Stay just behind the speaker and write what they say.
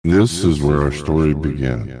This is where our story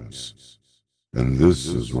begins, and this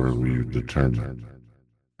is where we determine,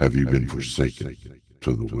 have you been forsaken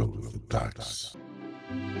to the will of the dice?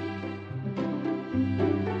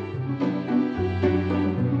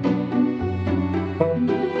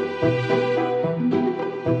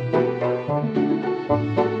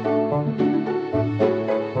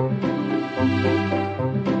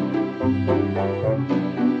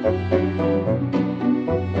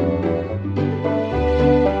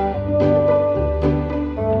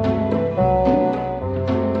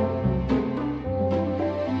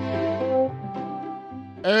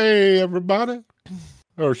 Hey, everybody.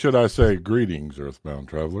 Or should I say, greetings, Earthbound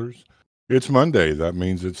travelers. It's Monday. That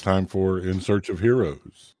means it's time for In Search of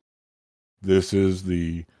Heroes. This is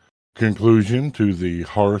the conclusion to the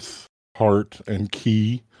Hearth, Heart, and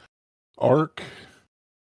Key arc,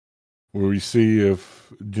 where we see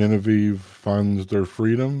if Genevieve finds their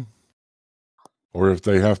freedom or if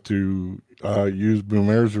they have to use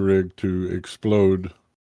Boomerzerig to explode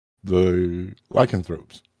the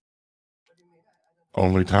lycanthropes.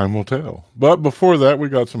 Only time will tell. But before that, we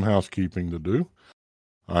got some housekeeping to do.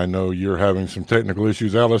 I know you're having some technical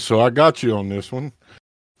issues, Alice, so I got you on this one.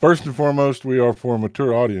 First and foremost, we are for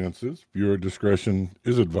mature audiences. Viewer discretion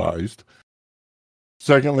is advised.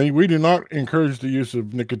 Secondly, we do not encourage the use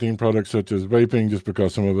of nicotine products such as vaping. Just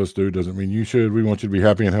because some of us do doesn't mean you should. We want you to be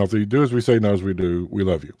happy and healthy. Do as we say, not as we do. We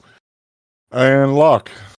love you. And Locke.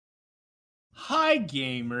 Hi,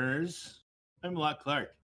 gamers. I'm Locke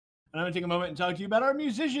Clark. And I'm going to take a moment and talk to you about our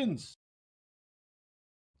musicians.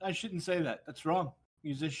 I shouldn't say that. That's wrong.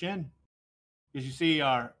 Musician. Because you see,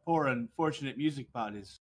 our poor, unfortunate music pod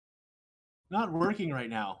is not working right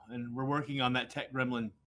now. And we're working on that tech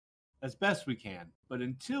gremlin as best we can. But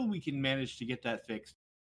until we can manage to get that fixed,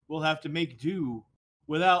 we'll have to make do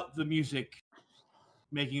without the music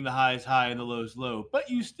making the highs high and the lows low. But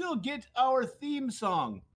you still get our theme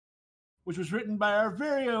song, which was written by our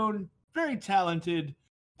very own, very talented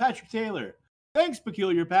Patrick Taylor. Thanks,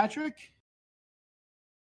 Peculiar Patrick.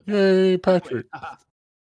 Yay, Patrick.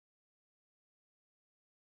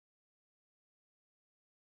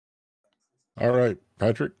 All right,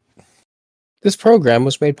 Patrick. This program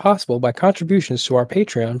was made possible by contributions to our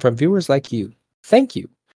Patreon from viewers like you. Thank you.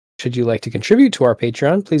 Should you like to contribute to our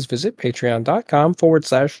Patreon, please visit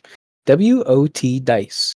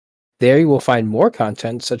patreon.com/WOTDice. There you will find more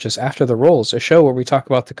content such as After the Rolls, a show where we talk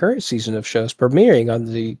about the current season of shows premiering on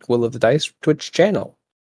the Will of the Dice Twitch channel.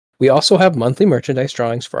 We also have monthly merchandise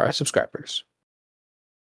drawings for our subscribers.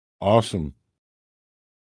 Awesome.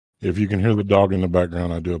 If you can hear the dog in the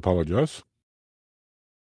background, I do apologize.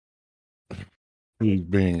 He's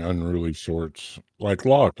being unruly sorts, like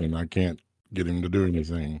Locke, and I can't get him to do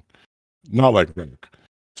anything. Not like that.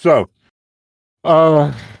 So,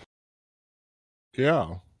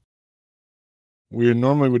 yeah. We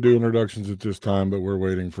normally would do introductions at this time, but we're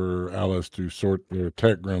waiting for Alice to sort their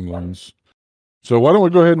tech gremlins. So why don't we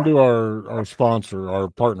go ahead and do our sponsor, our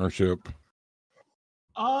partnership?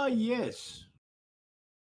 Yes.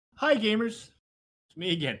 Hi, gamers. It's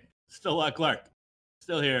me again. Still Locke Clark.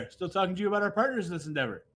 Still here. Still talking to you about our partners in this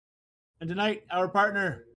endeavor. And tonight, our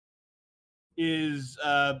partner is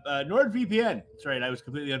NordVPN. That's right. I was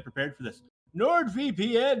completely unprepared for this.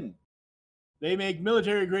 NordVPN. They make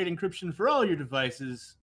military-grade encryption for all your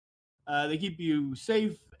devices. They keep you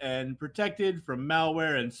safe and protected from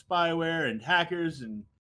malware and spyware and hackers, and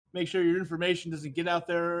make sure your information doesn't get out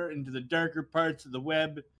there into the darker parts of the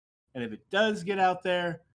web. And if it does get out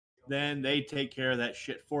there, then they take care of that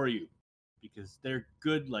shit for you, because they're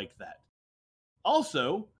good like that.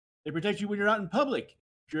 Also, they protect you when you're out in public.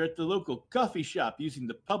 If you're at the local coffee shop using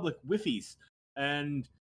the public Wi-Fi's, and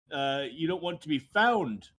you don't want to be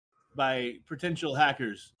found by potential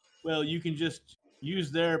hackers, well, you can just use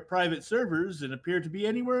their private servers and appear to be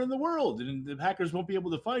anywhere in the world, and the hackers won't be able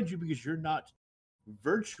to find you because you're not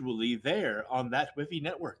virtually there on that Wi-Fi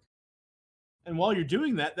network. And while you're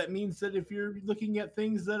doing that, that means that if you're looking at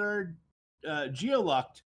things that are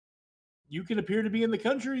geolocked, you can appear to be in the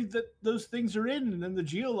country that those things are in, and then the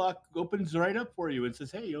geolock opens right up for you and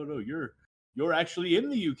says, "Hey, oh no, you're actually in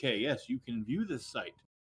the UK. Yes, you can view this site."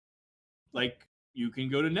 Like, you can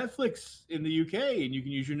go to Netflix in the UK, and you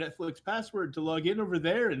can use your Netflix password to log in over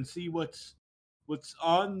there and see what's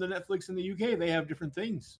on the Netflix in the UK. They have different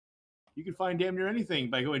things. You can find damn near anything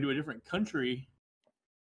by going to a different country.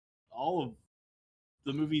 All of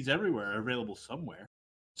the movies everywhere are available somewhere.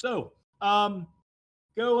 So, go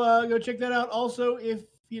check that out. Also, if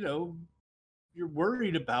you're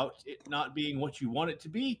worried about it not being what you want it to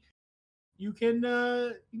be, you can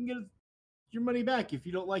get your money back if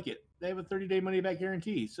you don't like it. they have a 30-day money-back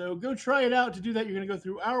guarantee. So go try it out. To do that, you're going to go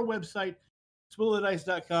through our website,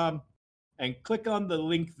 swillowthedice.com, and click on the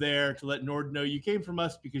link there to let Nord know you came from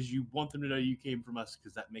us, because you want them to know you came from us,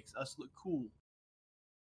 because that makes us look cool.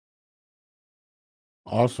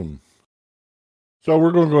 Awesome. So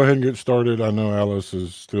we're going to go ahead and get started. I know Alice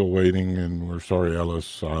is still waiting, and we're sorry,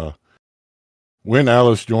 Alice. When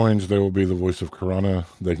Alice joins, there will be the voice of Corona.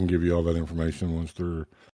 They can give you all that information once their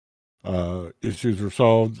issues are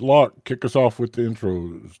solved. Locke, kick us off with the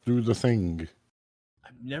intros. Do the thing.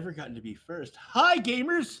 I've never gotten to be first. Hi,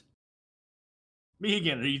 gamers! Me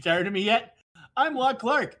again. Are you tired of me yet? I'm Locke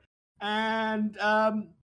Clark, and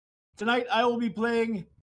tonight I will be playing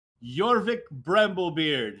Jorvik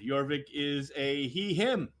Bramblebeard. Jorvik is a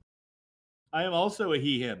he/him. I am also a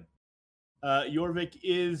he/him. Jorvik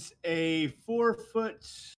is a 4 foot.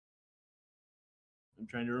 I'm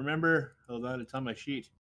trying to remember. Hold on, it's on my sheet.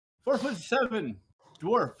 4'7"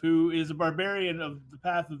 dwarf who is a barbarian of the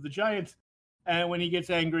Path of the Giants, and when he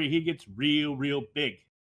gets angry, he gets real, real big.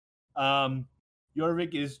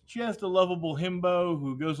 Jorvik is just a lovable himbo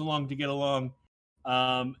who goes along to get along,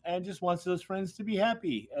 and just wants those friends to be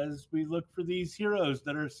happy as we look for these heroes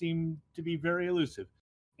that seem to be very elusive.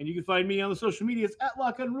 And you can find me on the social medias at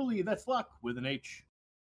Locke Unruly. That's Locke with an H.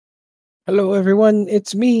 Hello, everyone.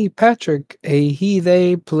 It's me, Patrick, a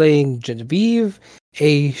he/they playing Genevieve,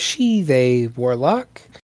 a she/they warlock.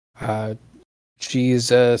 She's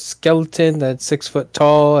a skeleton that's 6 foot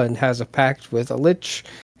tall and has a pact with a lich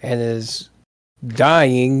and is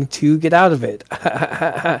dying to get out of it.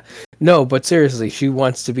 No, but seriously, she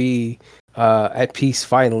wants to be at peace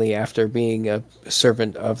finally after being a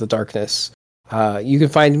servant of the darkness. You can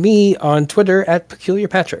find me on Twitter at Peculiar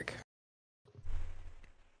Patrick.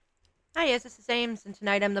 Hi, yes, this is Ames, and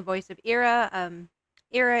tonight I'm the voice of Ira.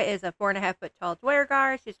 Ira is a 4.5 foot tall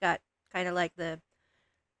dwergar. She's got kind of like the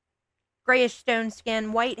grayish stone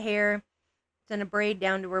skin, white hair. It's in a braid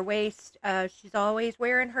down to her waist. She's always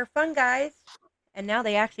wearing her fungi, and now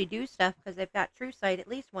they actually do stuff because they've got true sight at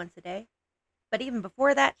least once a day. But even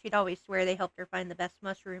before that, she'd always swear they helped her find the best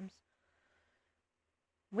mushrooms.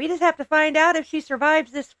 We just have to find out if she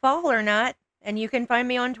survives this fall or not, and you can find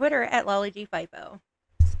me on Twitter at LollyGFipo.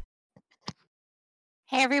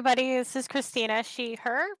 Hey everybody, this is Christina,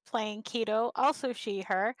 she/her, playing Keto, also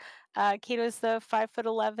she/her. Keto's the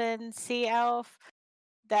 5'11" sea elf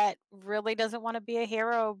that really doesn't want to be a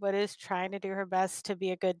hero, but is trying to do her best to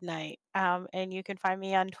be a good knight. And you can find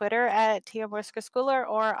me on Twitter at Tiamorska Schooler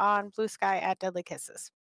or on Blue Sky at Deadly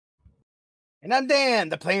Kisses. And I'm Dan,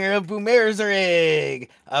 the player of Boomerzerig.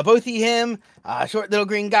 Both he/him, short little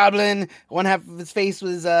green goblin. One half of his face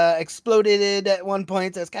was exploded at one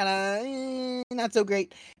point, so it's kind of not so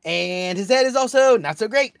great. And his head is also not so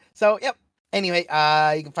great. So, yep. Anyway,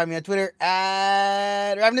 you can find me on Twitter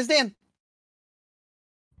at Ravenous Dan.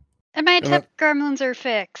 And my tip gremlins are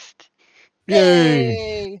fixed.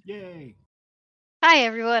 Yay! Yay! Hi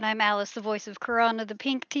everyone, I'm Alice, the voice of Corona, the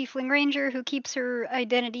pink tiefling ranger who keeps her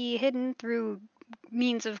identity hidden through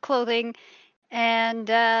means of clothing. And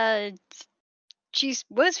she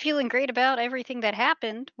was feeling great about everything that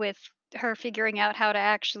happened with her figuring out how to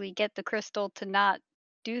actually get the crystal to not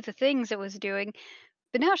do the things it was doing.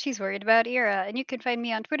 But now she's worried about Ira, and you can find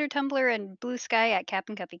me on Twitter, Tumblr, and Blue Sky at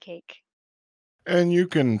Cap'n Cuppy Cake. And you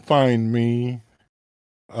can find me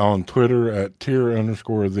on Twitter at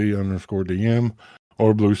tier_the_DM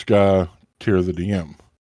or Blue Sky tier the DM.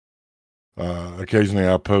 Occasionally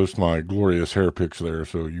I post my glorious hair pics there,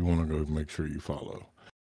 so you want to go make sure you follow.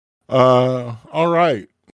 All right.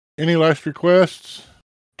 Any last requests?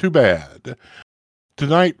 Too bad.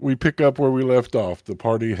 Tonight we pick up where we left off. The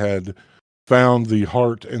party had found the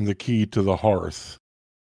heart and the key to the hearth.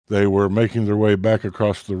 They were making their way back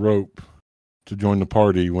across the rope to join the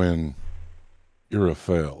party when Ira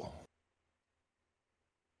fell.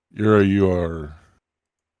 Ira, you are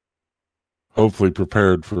hopefully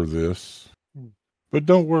prepared for this. But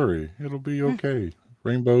don't worry, it'll be okay.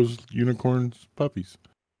 Rainbows, unicorns, puppies.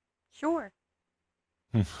 Sure.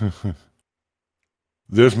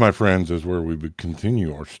 This, my friends, is where we would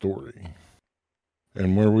continue our story.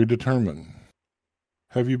 And where we determine,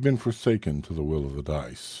 have you been forsaken to the will of the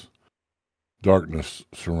dice? Darkness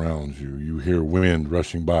surrounds you. You hear wind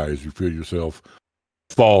rushing by as you feel yourself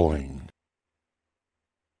falling.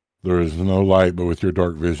 There is no light, but with your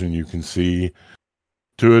dark vision you can see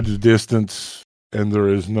to a distance, and there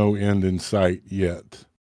is no end in sight yet.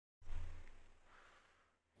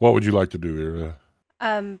 What would you like to do,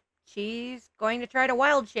 Ira? She's going to try to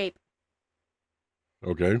wild shape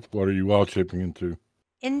Okay, what are you wild shaping into?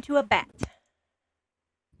 into a bat.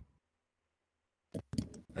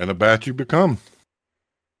 And a bat you become.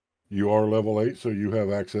 You are level 8, so you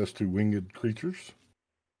have access to winged creatures.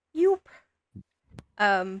 Yoop.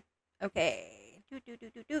 Okay.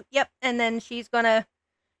 Yep. And then she's gonna,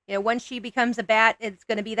 once she becomes a bat, it's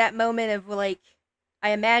gonna be that moment of like,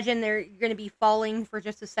 I imagine they're gonna be falling for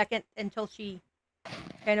just a second until she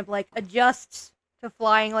kind of like adjusts to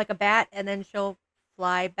flying like a bat, and then she'll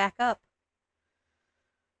fly back up.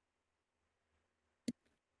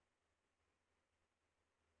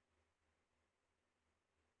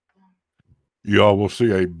 Y'all will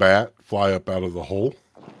see a bat fly up out of the hole.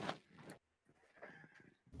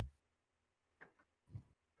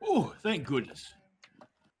 Oh, thank goodness.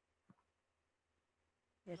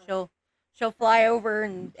 Yeah, she'll fly over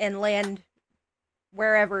and land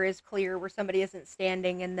wherever is clear, where somebody isn't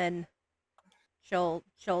standing, and then she'll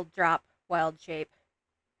drop wild shape.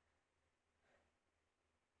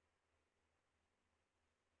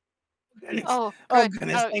 Goodness. Oh, Oh, good.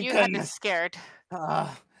 goodness. Oh, Thank you had me goodness. scared.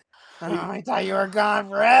 I thought you were gone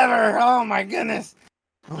forever. Oh, my goodness.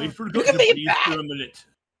 I You forgot can to be breathe back. for a minute.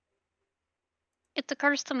 It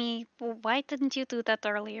occurs to me, why didn't you do that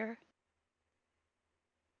earlier?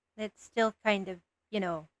 It's still kind of,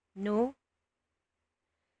 new.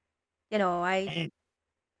 I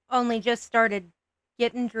only just started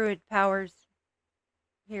getting druid powers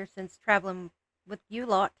here since traveling with you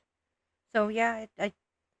lot. So yeah, I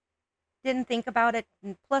didn't think about it,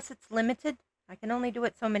 and plus it's limited. I can only do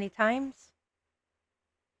it so many times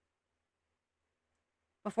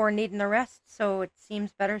before needing the rest, so it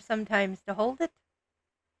seems better sometimes to hold it.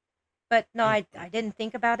 But no, I didn't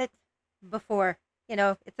think about it before.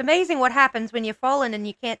 It's amazing what happens when you've fallen and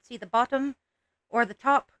you can't see the bottom or the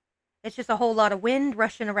top. It's just a whole lot of wind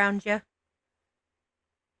rushing around you.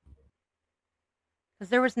 Because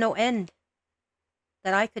there was no end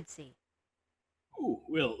that I could see. Oh,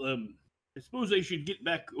 well, I suppose I should get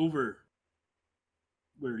back over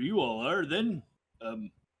where you all are then.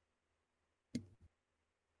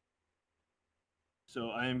 So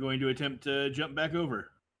I am going to attempt to jump back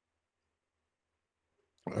over.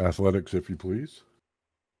 Athletics, if you please.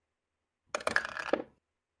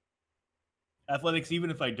 Athletics, even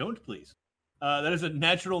if I don't, please. That is a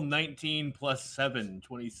natural 19 plus 7,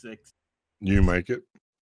 26. You make it.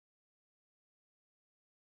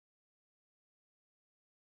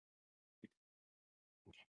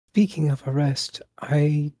 Speaking of a rest,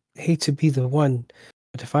 I hate to be the one,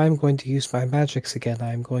 but if I'm going to use my magics again,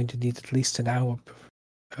 I'm going to need at least an hour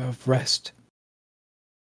of rest.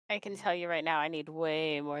 I can tell you right now, I need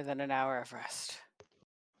way more than an hour of rest.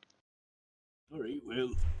 All right, well,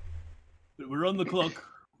 we're on the clock.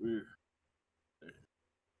 We're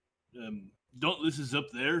Dauntless is up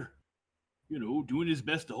there, doing his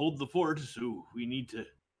best to hold the fort. So we need to.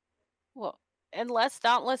 Well, unless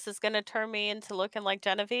Dauntless is going to turn me into looking like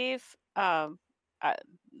Genevieve,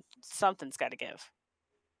 something's got to give.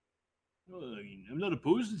 Well, I mean, I'm not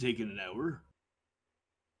opposed to taking an hour.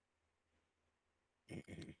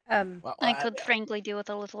 Well, I could frankly do with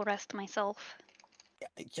a little rest myself.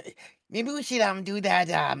 maybe we should do that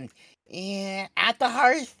at the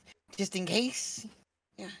hearth, just in case.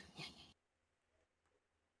 Yeah.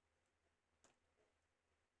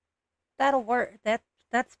 That'll work.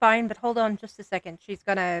 That's fine, but hold on just a second. She's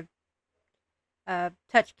gonna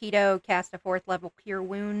touch Keto, cast a 4th level Cure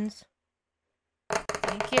Wounds.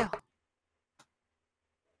 Thank you.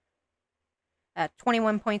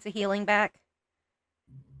 21 points of healing back.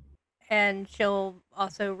 And she'll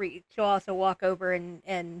also walk over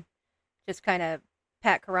and just kind of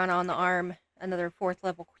pat Karana on the arm. Another 4th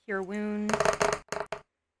level Cure Wound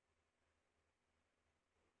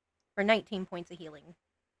for 19 points of healing.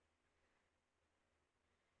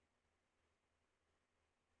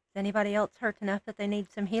 Is anybody else hurt enough that they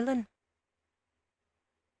need some healing?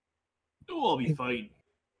 Oh, I'll be fine.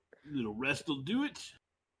 A little rest will do it.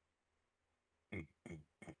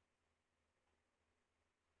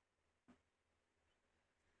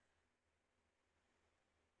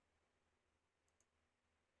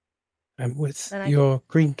 I'm with Then your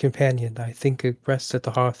green companion. I think a rest at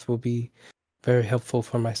the hearth will be very helpful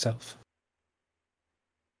for myself.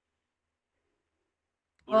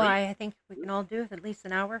 All Well, right. I think we can all do with at least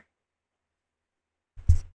an hour.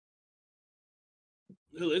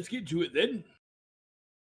 Well, let's get to it then.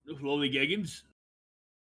 No lollygaggins.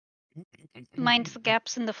 Mind the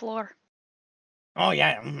gaps in the floor. Oh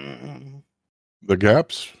yeah. The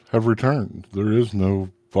gaps have returned. There is no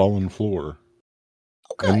fallen floor.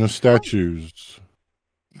 Okay. And the statues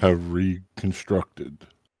have reconstructed.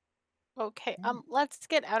 Okay, let's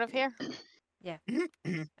get out of here. Yeah.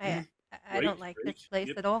 Mm-hmm. I don't like this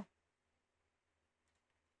place at all.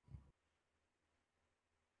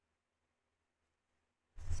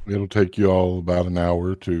 It'll take you all about an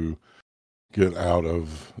hour to get out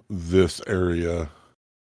of this area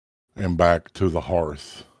and back to the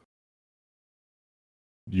hearth.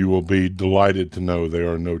 You will be delighted to know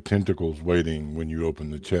there are no tentacles waiting when you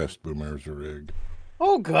open the chest, Boomer Zerig.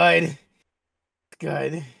 Oh, good.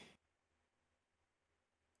 Good.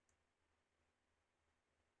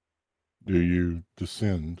 Do you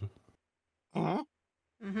descend? Uh-huh.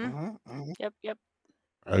 Mm-hmm. Uh-huh. Uh-huh. Yep.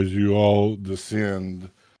 As you all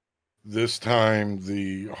descend, this time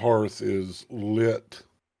the hearth is lit.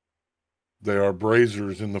 There are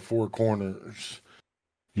braziers in the four corners.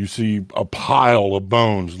 You see a pile of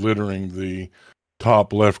bones littering the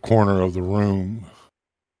top left corner of the room.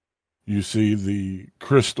 You see the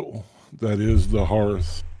crystal that is the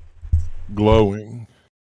hearth glowing,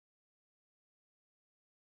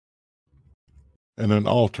 and an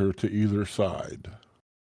altar to either side.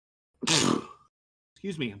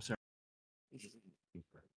 Excuse me, I'm sorry.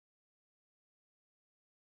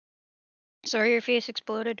 Sorry, your face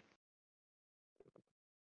exploded.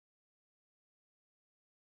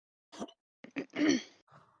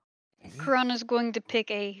 Karana's going to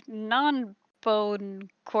pick a non-bone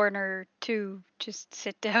corner to just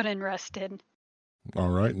sit down and rest in. All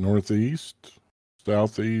right, northeast,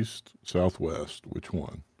 southeast, southwest. Which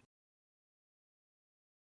one?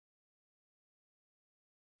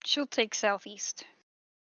 She'll take southeast.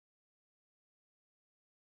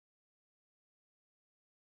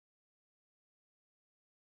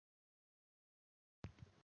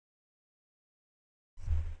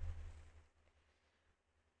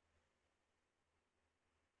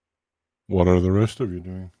 What are the rest of you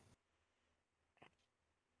doing?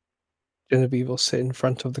 Genevieve will sit in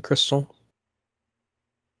front of the crystal.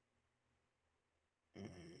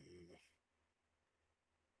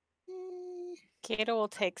 Kato will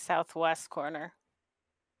take southwest corner.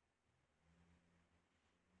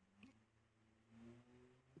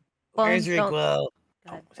 Bones Berserk don't. will.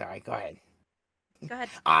 Go Oh, ahead. sorry. Go ahead. Go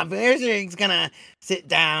ahead. Berserk's gonna sit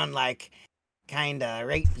down, like, kinda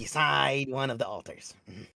right beside one of the altars.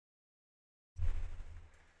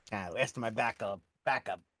 Rest of my back up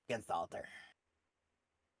against the altar.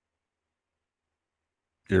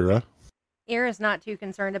 Ira? Ira's not too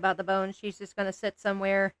concerned about the bones. She's just going to sit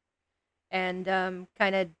somewhere and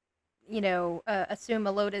kind of, assume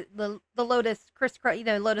a lotus, the lotus crisscross,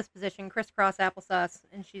 lotus position, crisscross applesauce,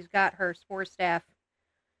 and she's got her spore staff.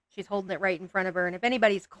 She's holding it right in front of her, and if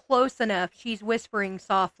anybody's close enough, she's whispering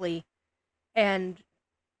softly, and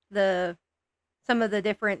some of the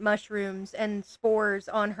different mushrooms and spores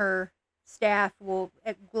on her staff will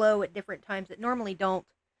glow at different times that normally don't.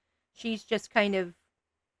 She's just kind of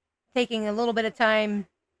taking a little bit of time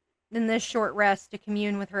in this short rest to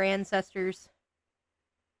commune with her ancestors.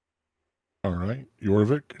 All right,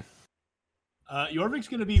 Jorvik? Jorvik's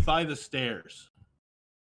going to be by the stairs.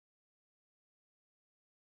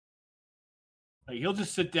 Like, he'll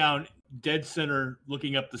just sit down dead center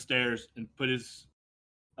looking up the stairs and put his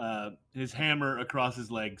hammer across his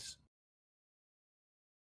legs.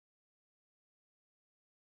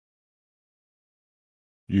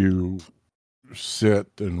 You sit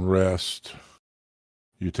and rest.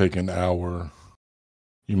 You take an hour.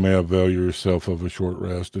 You may avail yourself of a short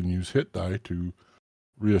rest and use hit die to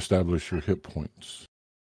reestablish your hit points.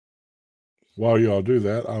 While y'all do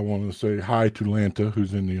that, I want to say hi to Lanta,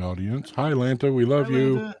 who's in the audience. Hi, Lanta. We love Hi,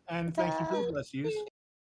 you. Lanta, and thank you for the bless yous.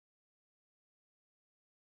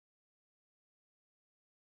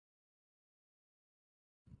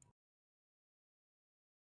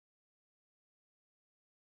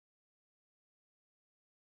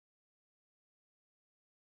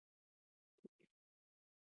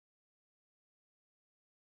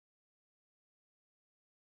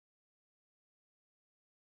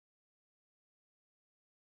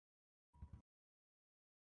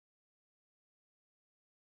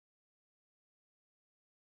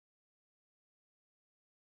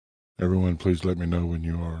 Everyone, please let me know when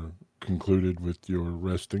you are concluded with your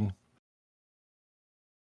resting.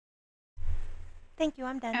 Thank you,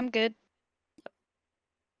 I'm done. I'm good.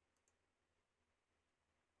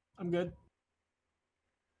 I'm good.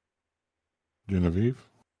 Genevieve?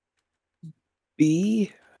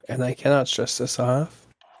 B, and I cannot stress this enough.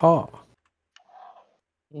 Ah.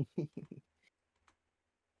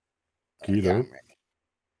 Keto?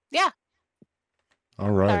 Yeah. All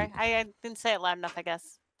right. Sorry, I didn't say it loud enough, I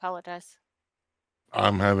guess. Apologize.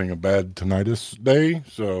 I'm having a bad tinnitus day,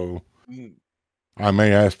 so I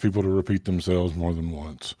may ask people to repeat themselves more than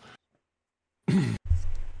once.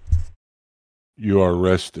 You are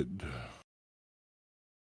rested.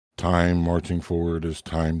 Time marching forward as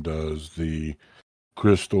time does. The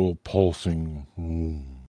crystal pulsing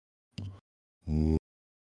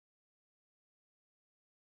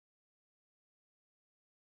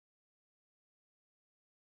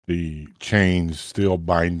The chains still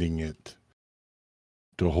binding it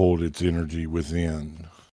to hold its energy within.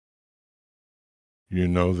 You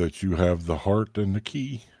know that you have the heart and the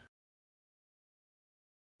key.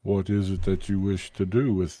 What is it that you wish to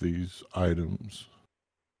do with these items?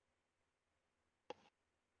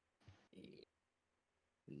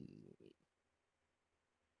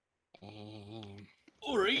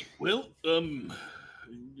 All right. Well, now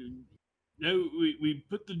we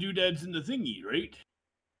put the doodads in the thingy, right?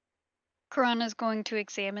 Karan is going to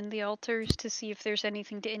examine the altars to see if there's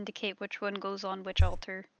anything to indicate which one goes on which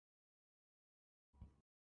altar.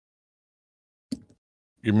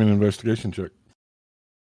 Give me an investigation check.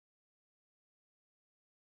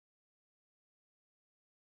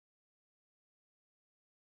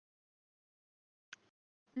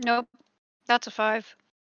 Nope, that's a 5.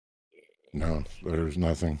 No, there's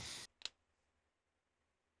nothing.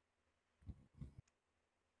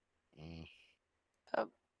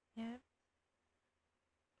 Yeah.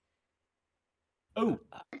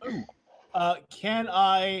 Can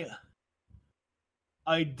I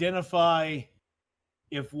identify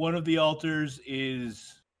if one of the altars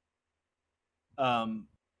is dwarven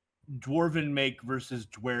make versus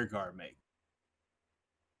dwergar make?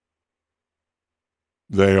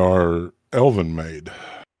 They are elven made.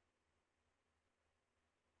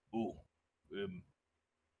 Oh,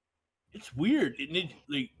 it's weird, isn't it?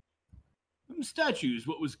 Like, them statues,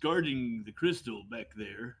 what was guarding the crystal back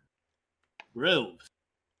there, were elves.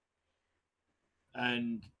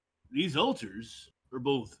 And these altars are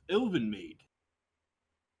both elven made.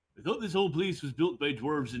 I thought this whole place was built by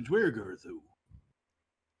dwarves and dwergar, though.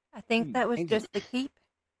 I think that was just the keep.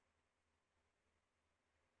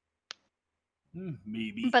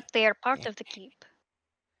 Maybe. But they are part of the keep.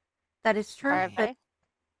 That is true, Are they?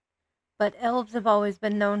 but elves have always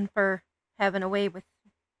been known for having a way with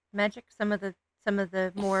magic. Some of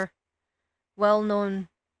the more well-known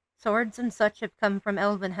swords and such have come from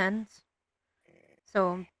elven hands.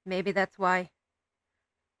 So maybe that's why.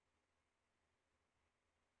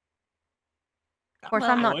 Of course,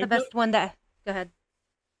 I'm Well, not the best one to. Go ahead.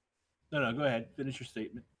 No, go ahead. Finish your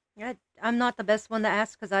statement. I'm not the best one to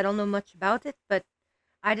ask because I don't know much about it, but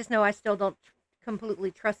I just know I still don't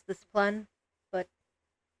completely trust this plan. But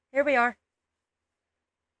here we are.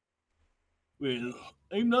 Well,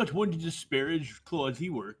 I'm not one to disparage Claud's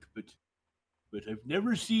work, but I've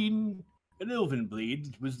never seen an elven blade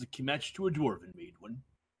that was the match to a dwarven made one.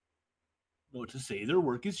 Not to say their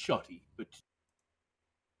work is shoddy, but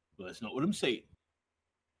well, that's not what I'm saying.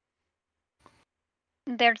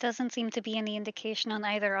 there doesn't seem to be any indication on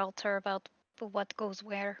either altar about what goes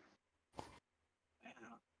where.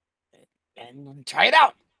 And try it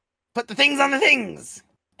out. Put the things on the things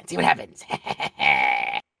and see what happens.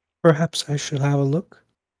 Perhaps I should have a look.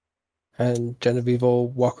 And Genevieve will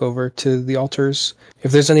walk over to the altars.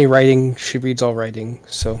 If there's any writing, she reads all writing,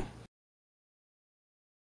 so.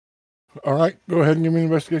 All right, go ahead and give me an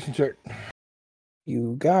investigation check.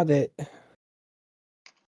 You got it.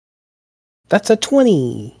 That's a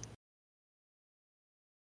 20.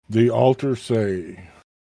 The altars say,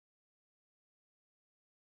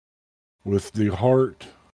 with the heart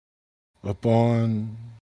upon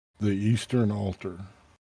the eastern altar,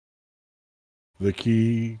 the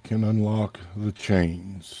key can unlock the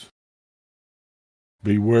chains.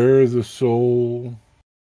 Beware the soul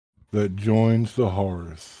that joins the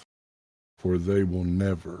hearth, for they will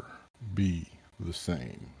never be the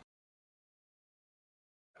same.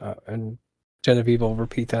 And Genevieve will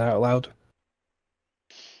repeat that out loud.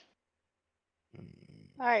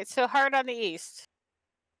 All right, so heart on the east.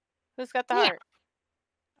 Who's got the Yeah. heart?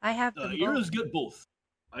 I have them Ira's both. got both.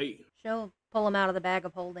 She'll pull them out of the bag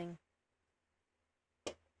of holding.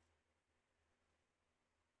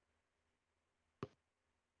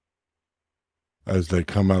 As they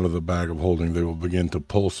come out of the bag of holding, they will begin to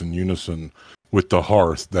pulse in unison with the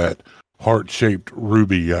hearth, that heart-shaped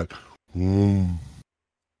ruby.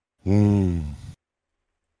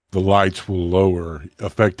 The lights will lower,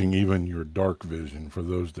 affecting even your dark vision for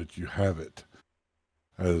those that you have it.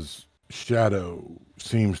 As shadow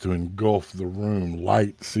seems to engulf the room,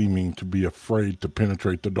 light seeming to be afraid to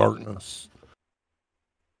penetrate the darkness.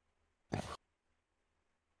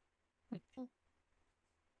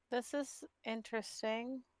 This is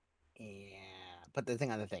interesting. Yeah. Put the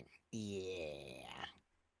thing on the thing. Yeah.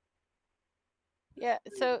 Yeah,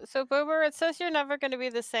 so Boomer, it says you're never going to be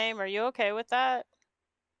the same. Are you okay with that?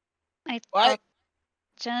 I What? thought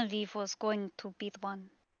Genevieve was going to be the one.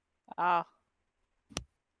 Oh.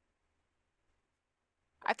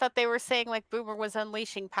 I thought they were saying like Boomer was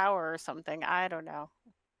unleashing power or something. I don't know.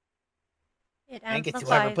 It I think it's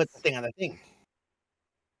whoever amplifies. put the thing on the thing.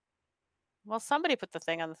 Well, somebody put the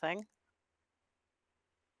thing on the thing.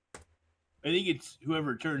 I think it's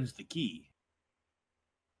whoever turns the key.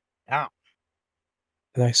 Oh.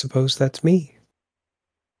 And I suppose that's me.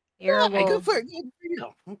 Era Hey, will, good for you.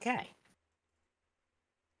 Okay.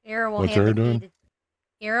 Era will What's hand the Era key doing? to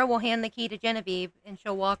Era will hand the key to Genevieve, and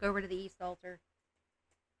she'll walk over to the east altar.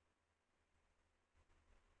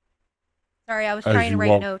 Sorry, I was As trying to you write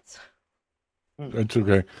walk, notes. it's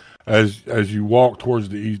okay. As you walk towards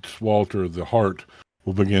the east altar, the heart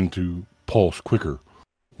will begin to pulse quicker,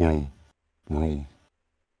 vroom, vroom,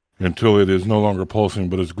 until it is no longer pulsing,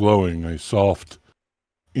 but is glowing, a soft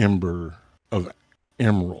ember of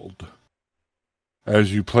emerald.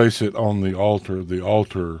 As you place it on the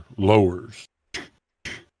altar lowers.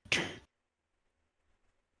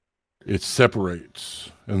 It separates,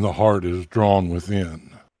 and the heart is drawn within.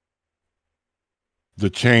 The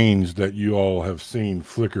chains that you all have seen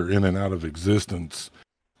flicker in and out of existence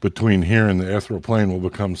between here and the ethereal plane will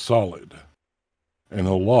become solid, and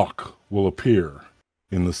a lock will appear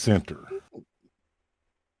in the center.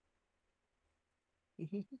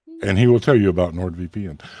 And he will tell you about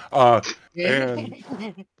NordVPN.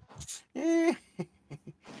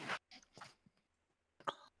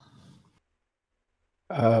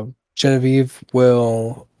 Genevieve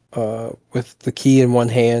will, with the key in one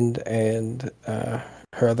hand and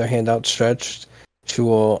her other hand outstretched, she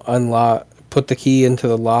will put the key into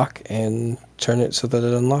the lock and turn it so that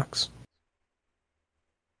it unlocks.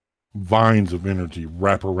 Vines of energy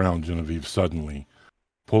wrap around Genevieve suddenly,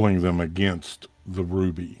 pulling them against the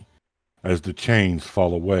ruby. As the chains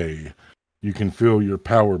fall away, you can feel your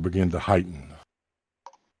power begin to heighten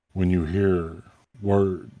when you hear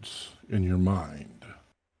words in your mind.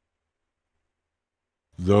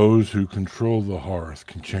 Those who control the hearth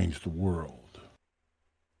can change the world.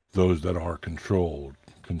 Those that are controlled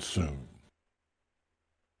consume.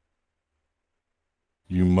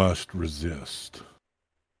 You must resist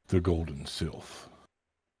the golden sylph.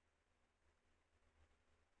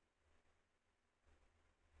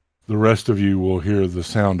 The rest of you will hear the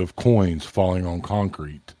sound of coins falling on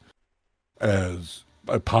concrete as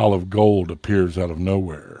a pile of gold appears out of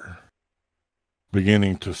nowhere,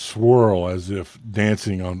 beginning to swirl as if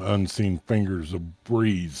dancing on unseen fingers of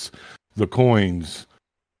breeze. The coins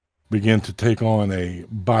begin to take on a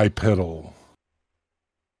bipedal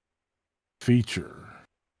feature.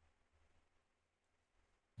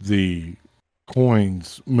 The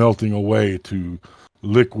coins melting away to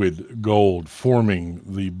liquid gold, forming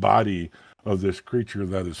the body of this creature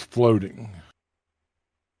that is floating.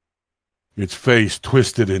 Its face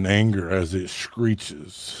twisted in anger as it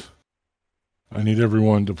screeches. I need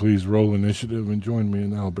everyone to please roll initiative and join me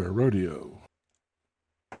in Owlbear Rodeo.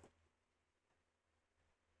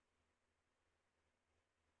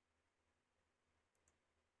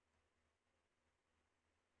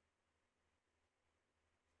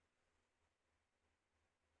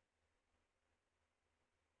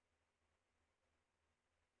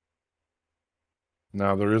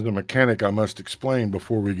 Now, there is a mechanic I must explain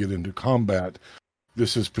before we get into combat.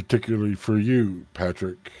 This is particularly for you,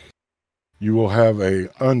 Patrick. You will have an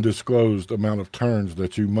undisclosed amount of turns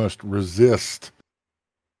that you must resist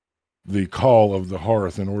the call of the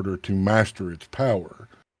hearth in order to master its power.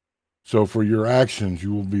 So for your actions,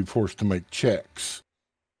 you will be forced to make checks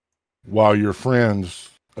while your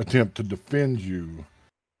friends attempt to defend you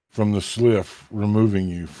from the sliff removing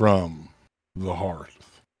you from the hearth.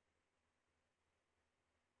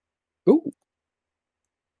 Ooh.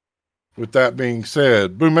 With that being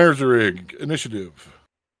said, Boom Erzerig, initiative.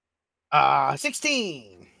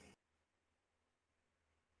 16.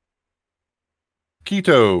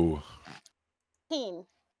 Keto. 13.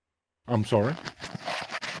 I'm sorry.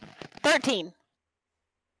 13.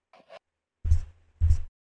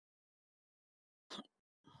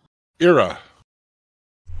 Ira.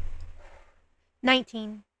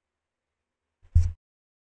 19.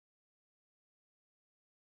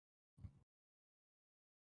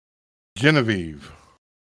 Genevieve.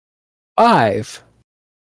 5.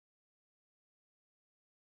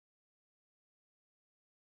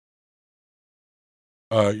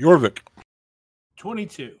 Jorvik.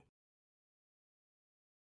 22.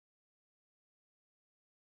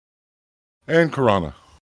 And Karana.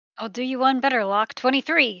 I'll do you one better, Locke.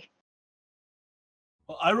 23.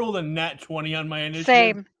 Well, I rolled a nat 20 on my initiative.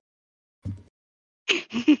 Same.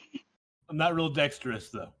 I'm not real dexterous,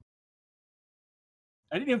 though.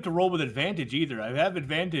 I didn't have to roll with advantage either. I have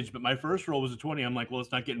advantage, but my first roll was a 20. I'm like, well,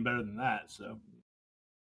 it's not getting better than that, so.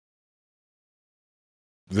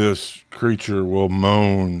 This creature will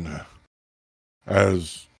moan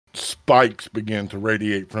as spikes begin to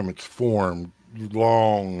radiate from its form,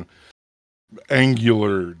 long,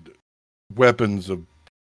 angular weapons of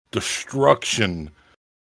destruction.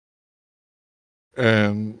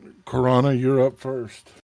 And Korana, you're up first.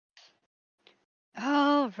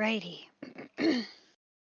 Alrighty.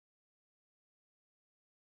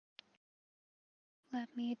 Let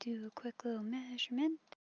me do a quick little measurement.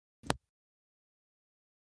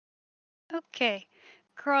 Okay.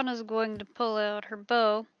 Krana's going to pull out her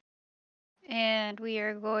bow, and we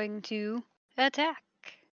are going to attack.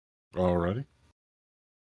 Alrighty.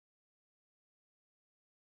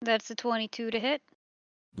 That's a 22 to hit.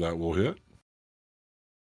 That will hit.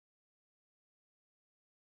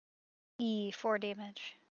 4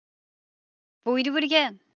 damage. But we do it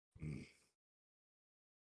again.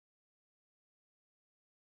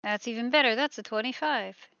 That's even better. That's a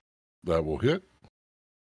 25. That will hit.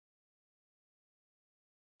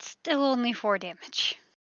 Still only 4 damage.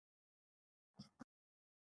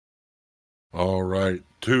 All right.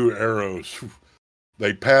 2 arrows.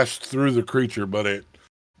 They passed through the creature, but it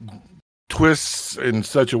twists in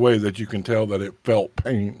such a way that you can tell that it felt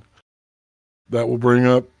pain. That will bring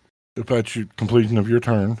up, if that's your completion of your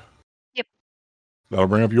turn. Yep. That'll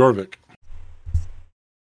bring up Jorvik.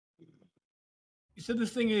 You said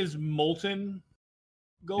this thing is molten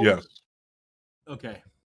gold? Yes. Okay.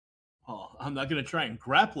 Oh, I'm not going to try and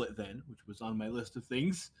grapple it then, which was on my list of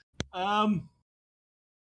things. So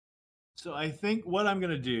I think what I'm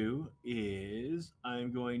going to do is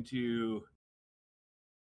I'm going to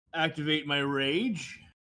activate my rage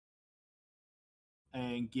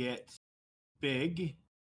and get big.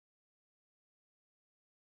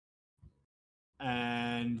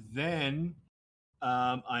 And then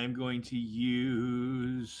I'm going to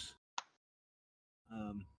use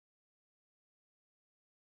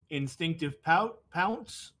instinctive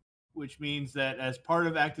pounce, which means that as part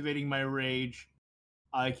of activating my rage,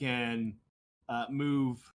 I can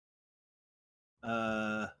move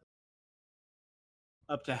up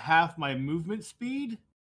to half my movement speed.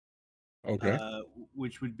 Okay.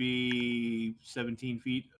 Which would be 17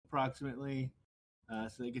 feet approximately.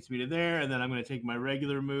 So that gets me to there, and then I'm going to take my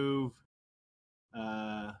regular move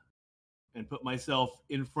and put myself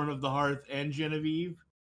in front of the Hearth and Genevieve.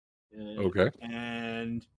 Okay.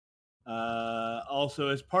 And also,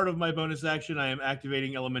 as part of my bonus action, I am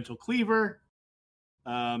activating Elemental Cleaver.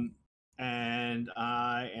 And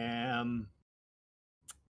I am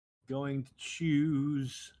going to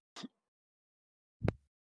choose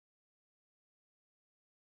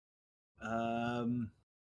I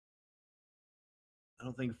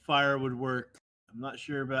don't think fire would work. I'm not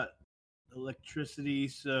sure about electricity,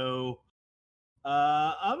 so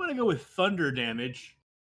I'm going to go with thunder damage.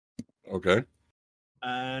 Okay.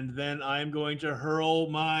 And then I'm going to hurl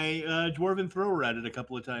my dwarven thrower at it a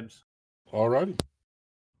couple of times. All righty.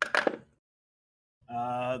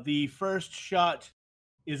 The first shot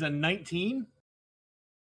is a 19.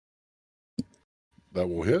 That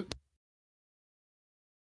will hit.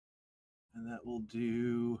 And that will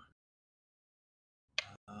do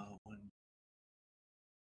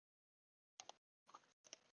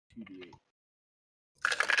 2d8.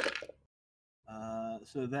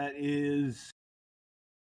 So that is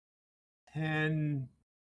 10,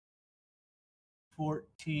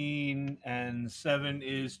 14, and 7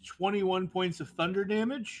 is 21 points of thunder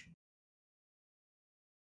damage.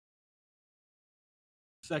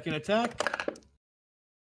 Second attack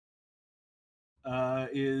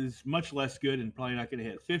is much less good and probably not going to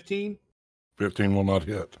hit. 15. 15 will not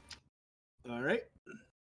hit. All right.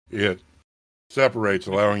 It separates,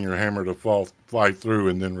 allowing your hammer to fly through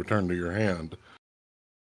and then return to your hand.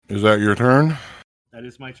 Is that your turn? That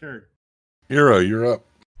is my turn. Ira, you're up.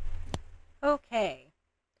 Okay.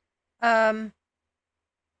 We're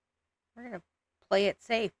gonna play it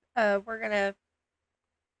safe. We're gonna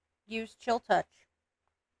use Chill Touch.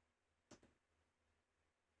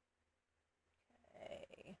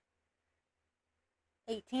 Okay.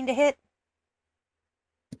 18 to hit.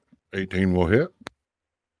 18 will hit.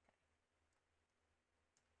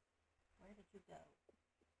 Where did you go? There it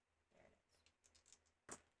is.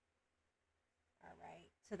 All right.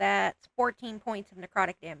 So that's 14 points of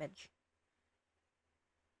necrotic damage.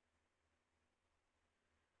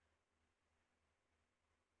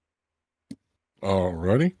 All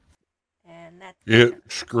righty. And that's It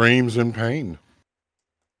screams in pain.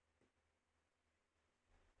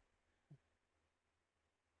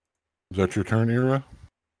 Is that your turn, Ira?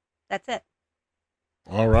 That's it.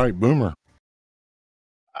 All right, Boomer.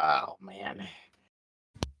 Oh man,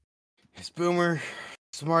 is Boomer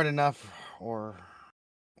smart enough or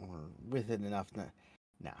or with it enough. No,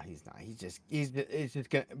 he's not. He's just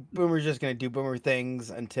gonna. Boomer's just gonna do Boomer things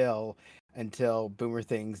until Boomer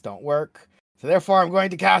things don't work. So therefore, I'm going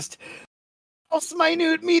to cast Pulse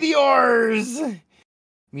Minute Meteors.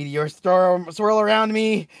 Meteors swirl around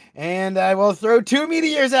me, and I will throw 2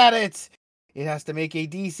 meteors at it. It has to make a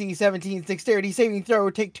DC 17 Dexterity saving throw.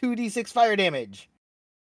 Take 2d6 fire damage.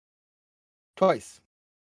 Twice.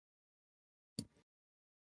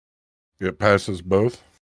 It passes both.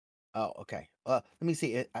 Oh, okay. Let me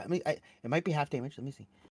see. It might be half damage. Let me see.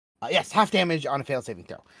 Yes, half damage on a failed saving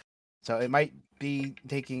throw. So it might be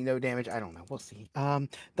taking no damage. I don't know. We'll see.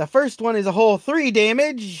 The first one is a whole 3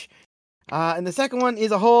 damage. And the second one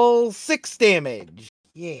is a whole 6 damage.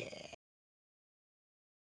 Yeah.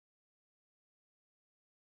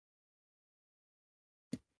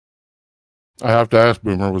 I have to ask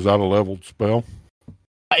Boomer, was that a leveled spell?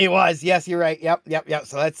 It was. Yes, you're right. Yep.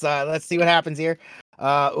 So let's see what happens here. We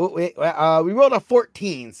rolled a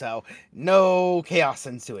 14, so no chaos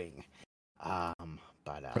ensuing.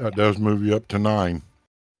 But That does move you up to 9.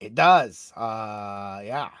 it does.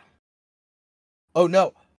 Yeah. Oh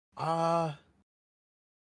no. I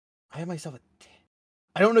have myself a.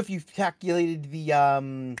 I don't know if you've calculated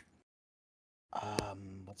the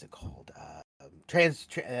what's it called?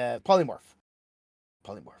 Polymorph.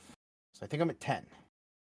 So I think I'm at 10.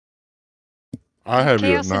 I have you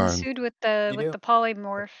at Chaos 9. ensued with the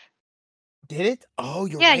polymorph. Did it? Oh,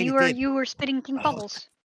 you're Yeah, right. you were spitting pink Oh. bubbles.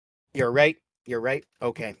 You're right.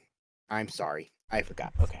 Okay. I'm sorry. I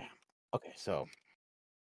forgot. Okay. So.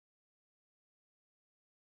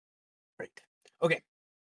 Right. Okay.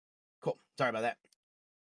 Cool. Sorry about that.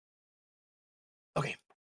 Okay.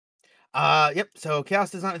 Yep. So chaos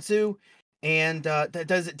does not ensue, and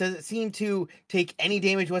does it seem to take any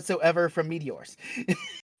damage whatsoever from meteors?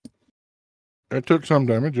 It took some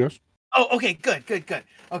damage, yes. Oh, okay. Good.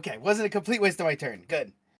 Okay, wasn't a complete waste of my turn.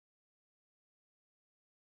 Good.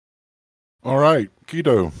 All right,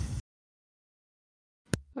 Keto.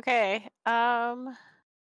 Okay. Keto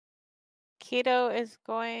is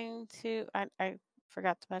going to. I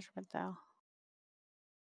forgot the measurement now.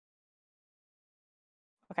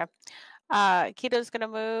 Okay. Keto's going to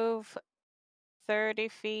move 30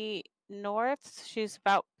 feet north. She's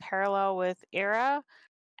about parallel with Ira.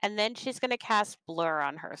 And then she's going to cast Blur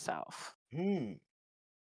on herself.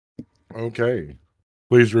 Okay.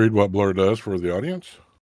 Please read what Blur does for the audience.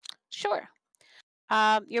 Sure.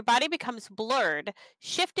 Your body becomes blurred,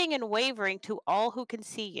 shifting and wavering to all who can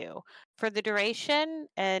see you. For the duration,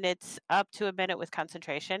 and it's up to a minute with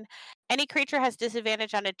concentration, any creature has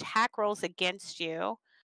disadvantage on attack rolls against you.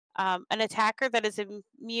 An attacker that is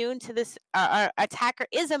immune to this attacker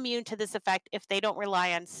is immune to this effect if they don't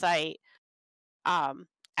rely on sight,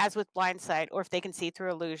 as with blind sight, or if they can see through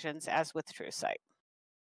illusions, as with true sight.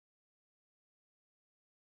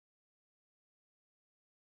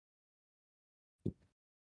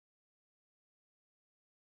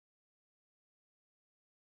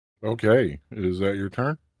 Okay. Is that your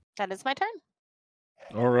turn? That is my turn.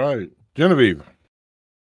 All right. Genevieve,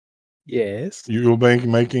 Yes. you will be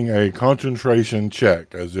making a concentration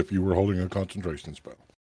check as if you were holding a concentration spell.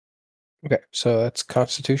 Okay, so that's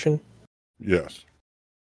Constitution. Yes.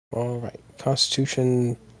 All right,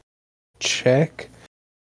 Constitution check.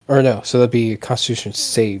 Or no, so that'd be a Constitution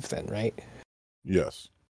save then, right? Yes.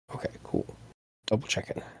 Okay, cool. Double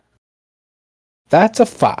checking. That's a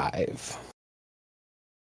 5.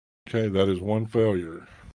 Okay, that is one failure.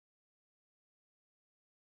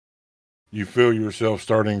 You feel yourself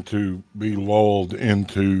starting to be lulled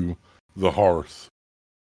into the hearth.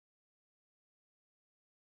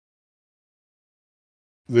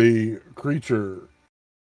 The creature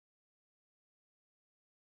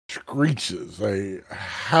screeches, a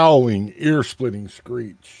howling, ear-splitting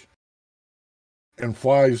screech, and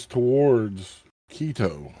flies towards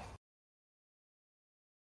Keto.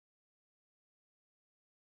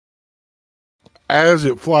 As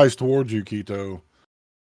it flies towards you, Keto,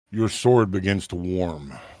 your sword begins to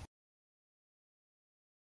warm.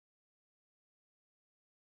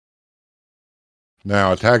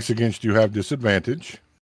 Now, attacks against you have disadvantage.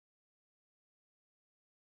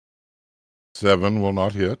 7 will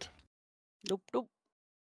not hit. Nope.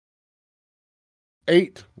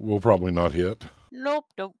 8 will probably not hit. Nope.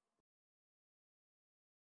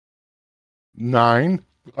 9.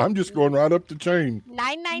 I'm just going right up the chain.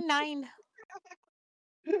 999.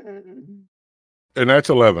 And that's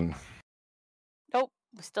 11. Nope.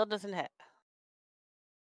 Still doesn't hit.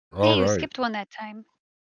 All Hey, you right. skipped one that time.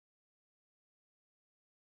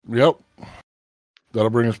 Yep. That'll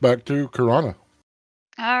bring us back to Karana.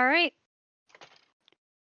 All right.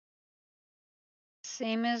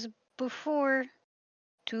 Same as before.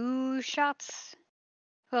 2 shots.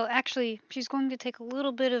 Well, actually, she's going to take a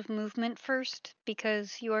little bit of movement first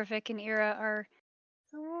because Jorvik and Ira are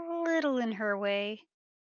a little in her way.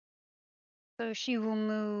 So she will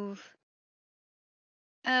move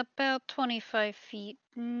about 25 feet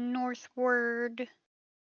northward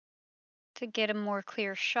to get a more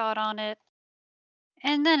clear shot on it,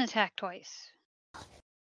 and then attack twice.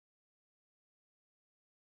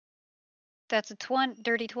 That's a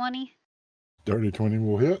dirty 20. Dirty 20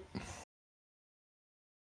 will hit.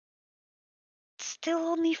 Still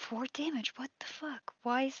only 4 damage. What the fuck?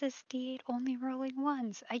 Why is this D8 only rolling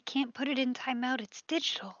 1s? I can't put it in timeout. It's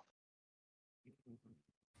digital.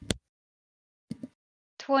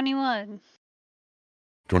 21.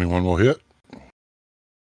 21 will hit.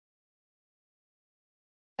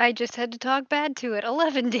 I just had to talk bad to it.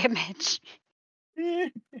 11 damage.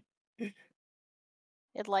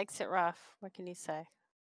 It likes it rough. What can you say?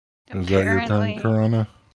 Is that your turn, Apparently, Corona?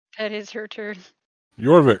 that is her turn.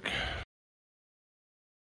 Jorvik.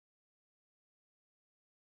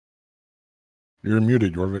 You're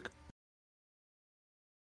muted, Jorvik.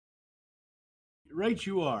 Right,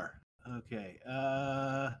 you are. Okay.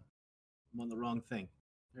 I'm on the wrong thing.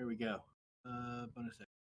 There we go. Bonus action.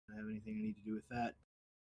 Do I have anything I need to do with that?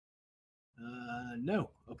 No.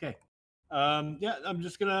 Okay. Yeah, I'm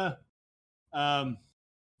just gonna.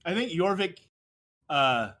 I think Jorvik,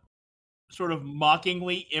 sort of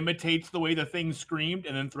mockingly imitates the way the thing screamed,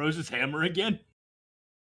 and then throws his hammer again.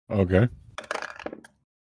 Okay.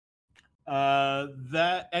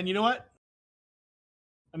 And you know what?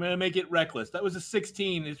 I'm gonna make it reckless. That was a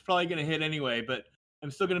 16. It's probably gonna hit anyway, but I'm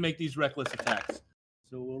still gonna make these reckless attacks.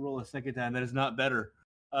 So we'll roll a second time. That is not better.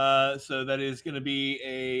 So that is gonna be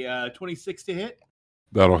a 26 to hit.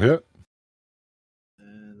 That'll hit.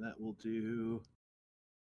 And that will do.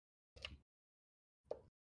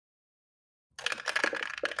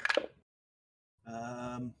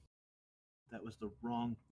 That was the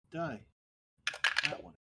wrong die. That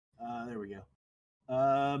one. There we go.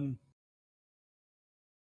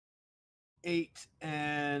 8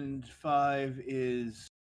 and 5 is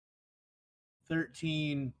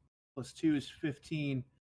 13. Plus 2 is 15.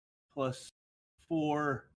 Plus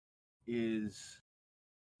 4 is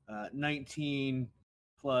 19.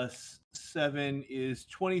 Plus 7 is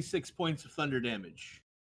 26 points of thunder damage.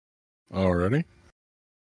 Alrighty.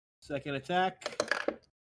 Second attack.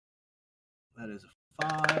 That is a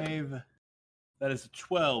 5. That is a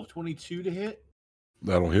 12. 22 to hit.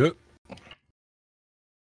 That'll hit.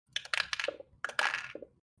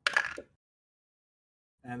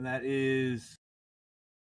 And that is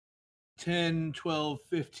 10, 12,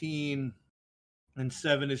 15, and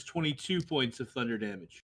 7 is 22 points of thunder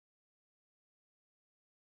damage.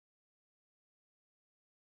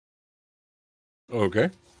 Okay.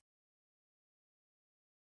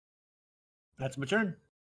 That's my turn.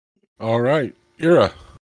 All right. Ira.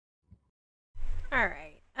 All right.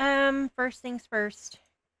 First things first.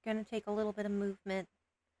 Gonna take a little bit of movement.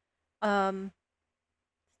 Stay out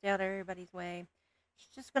of everybody's way.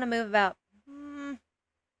 She's just gonna move about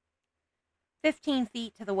 15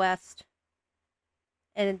 feet to the west,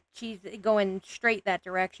 and she's going straight that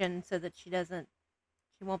direction so that she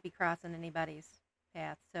won't be crossing anybody's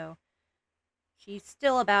path. So she's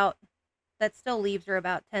still that still leaves her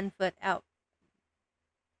about 10 foot out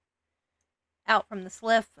from the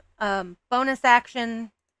sliff. Bonus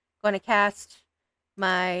action, going to cast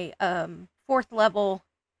my 4th level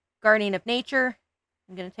Guardian of Nature.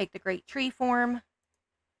 I'm going to take the Great Tree form.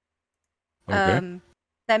 Okay.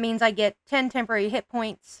 That means I get 10 temporary hit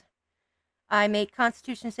points. I make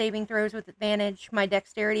Constitution saving throws with advantage. My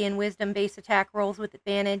Dexterity and Wisdom base attack rolls with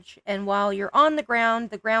advantage. And while you're on the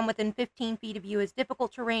ground within 15 feet of you is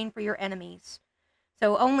difficult terrain for your enemies.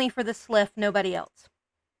 So only for the sliff, nobody else.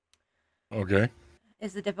 Okay.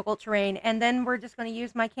 Is the difficult terrain. And then we're just going to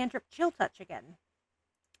use my cantrip Chill Touch again.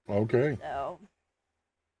 Okay. So,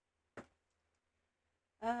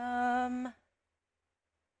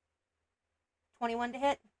 21 to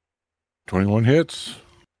hit. 21 hits.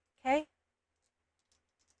 Okay.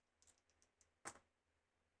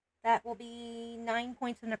 That will be 9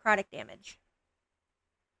 points of necrotic damage.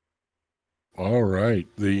 All right.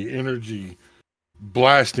 The energy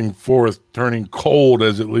blasting forth, turning cold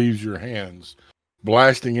as it leaves your hands,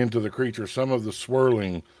 blasting into the creature, some of the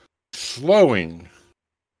swirling slowing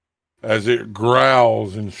as it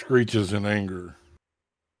growls and screeches in anger.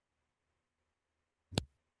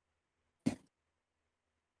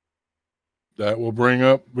 That will bring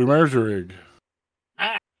up Boomerzerig.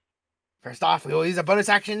 First off, we will use a bonus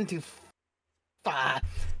action to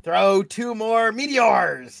throw 2 more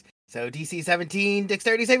meteors. So DC 17,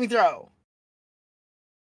 dexterity saving throw.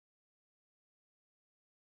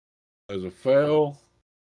 As a fail.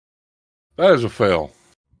 That is a fail.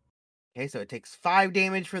 Okay, so it takes 5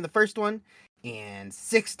 damage from the first one and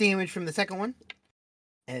 6 damage from the second one.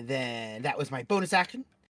 And then that was my bonus action.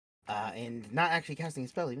 And not actually casting a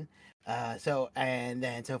spell even. So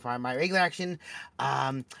far my regular action,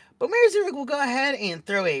 Bomer's will go ahead and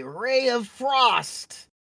throw a ray of frost.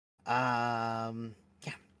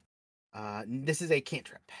 This is a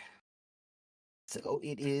cantrip. So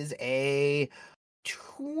it is a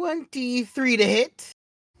 23 to hit.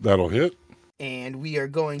 That'll hit. And we are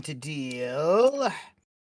going to deal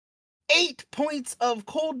 8 points of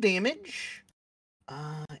cold damage.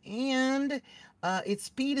 And its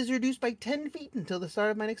speed is reduced by 10 feet until the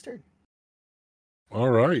start of my next turn. All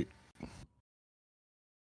right.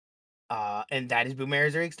 And that is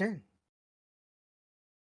Boomerazur's turn.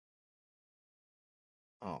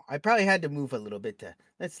 Oh, I probably had to move a little bit to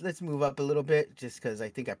let's move up a little bit just because I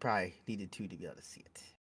think I probably needed to be able to see it.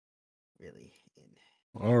 Really.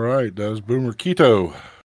 All right, that's Boomer Keto.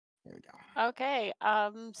 There we go. Okay.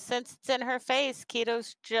 Since it's in her face,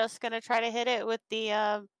 Keto's just gonna try to hit it with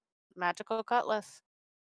the magical cutlass.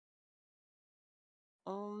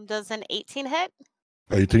 Does an 18 hit?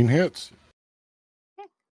 18 hits. Okay.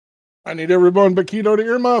 I need everyone but Keto to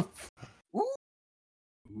earmuff.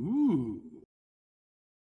 Ooh.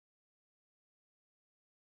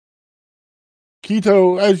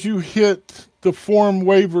 Keto, as you hit, the form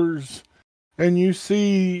wavers, and you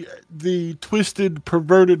see the twisted,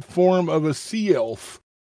 perverted form of a sea elf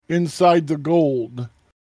inside the gold,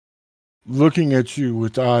 looking at you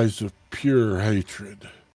with eyes of pure hatred.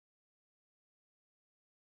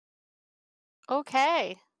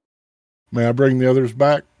 Okay. May I bring the others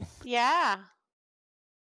back? Yeah.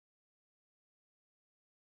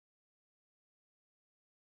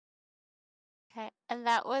 Okay, and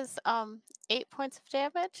that was 8 points of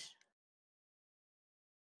damage.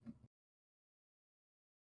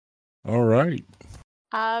 All right.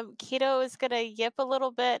 Keto is gonna yip a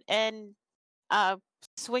little bit and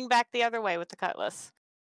swing back the other way with the cutlass.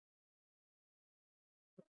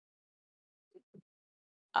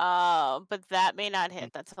 But that may not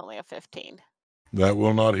hit. That's only a 15. That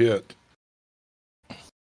will not hit.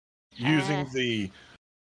 Using the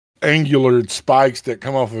angular spikes that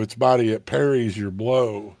come off of its body, it parries your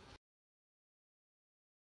blow.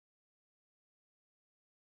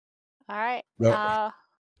 All right. That-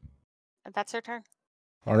 That's her turn.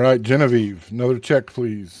 All right, Genevieve, another check,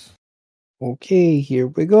 please. Okay, here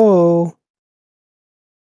we go.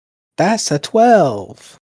 That's a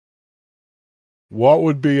 12. What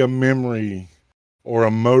would be a memory or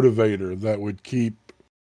a motivator that would keep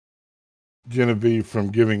Genevieve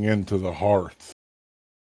from giving in to the hearth?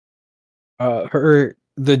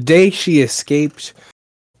 The day she escaped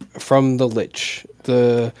from the Lich,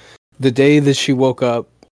 the day that she woke up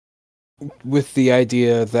with the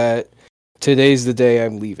idea that today's the day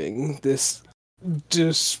I'm leaving this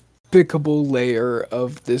despicable layer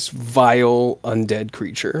of this vile undead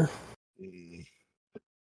creature.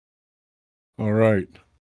 All right.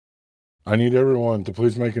 I need everyone to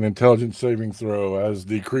please make an intelligence saving throw as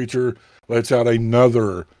the creature lets out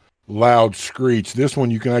another loud screech. This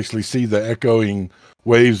one you can actually see the echoing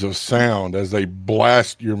waves of sound as they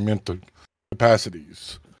blast your mental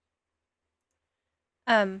capacities.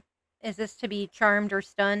 Is this to be charmed or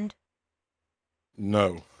stunned?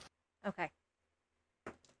 No. Okay.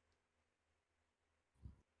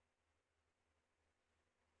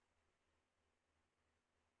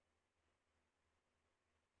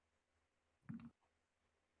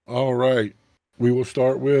 All right. We will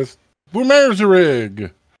start with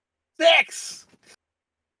Boomerzarig. 6!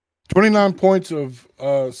 29 points of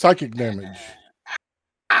psychic damage.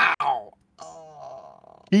 Ow!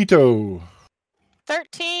 Oh. Keto.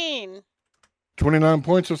 13. 29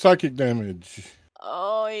 points of psychic damage.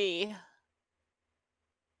 Oy.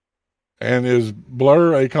 And is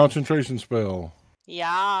Blur a concentration spell?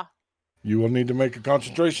 Yeah. You will need to make a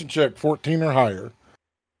concentration check, 14 or higher.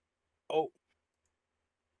 Oh.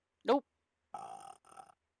 Nope.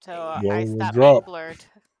 So Roll I will stopped drop. being blurred.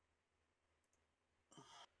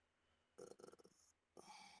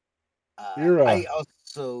 Ira. I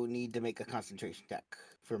also need to make a concentration check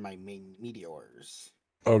for my main meteors.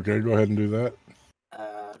 Okay, go ahead and do that.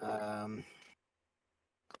 I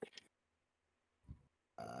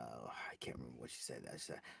can't remember what she said.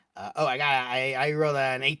 I rolled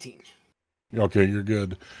an 18. Okay, you're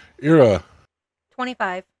good. Ira,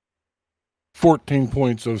 25. 14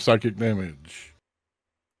 points of psychic damage.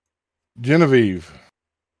 Genevieve,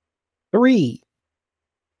 3.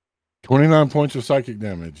 29 points of psychic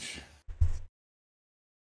damage.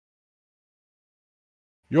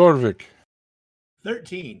 Jorvik,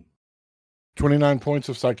 13. 29 points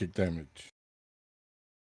of psychic damage.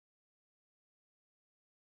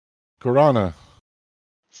 Karana,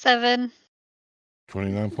 7.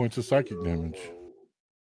 29 points of psychic damage.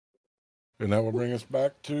 And that will bring us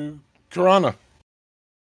back to Karana.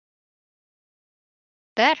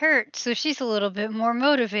 That hurt, so she's a little bit more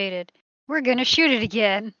motivated. We're gonna shoot it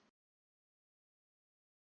again.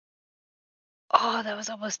 Oh, that was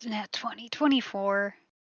almost an at 20. 24.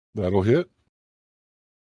 That'll hit.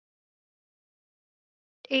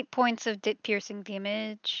 8 points of piercing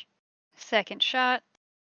damage. Second shot.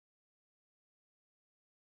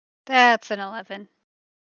 That's an 11.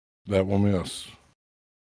 That will miss.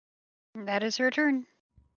 That is her turn.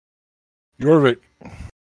 Jorvik,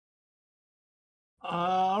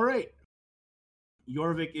 All right.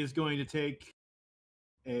 Jorvik is going to take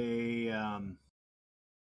a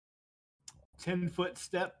 10-foot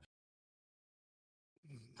step,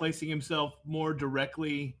 placing himself more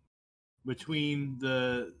directly between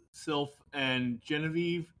the Sylph and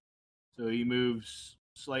Genevieve. So he moves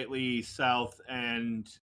slightly south and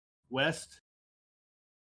west.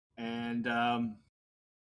 And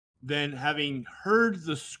then, having heard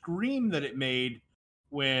the scream that it made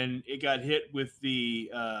when it got hit with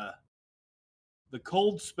the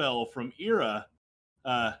cold spell from Ira,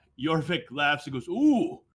 Jorvik laughs and goes,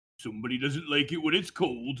 "Ooh, somebody doesn't like it when it's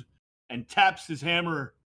cold," and taps his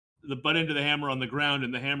hammer, the butt end of the hammer on the ground,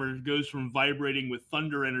 and the hammer goes from vibrating with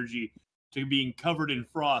thunder energy to being covered in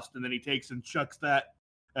frost, and then he takes and chucks that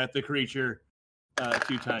at the creature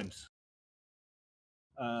 2 times.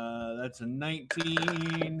 That's a 19,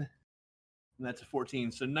 and that's a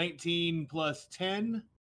 14. So 19 plus 10.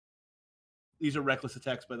 These are reckless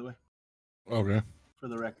attacks, by the way. okay. For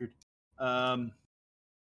the record.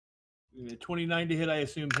 29 to hit, I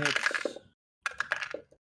assume hits.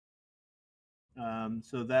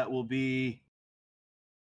 So that will be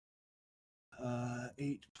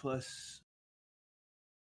 8 plus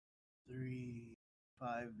 3,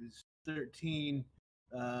 5 is 13,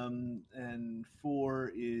 and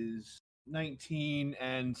 4 is 19,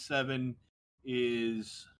 and 7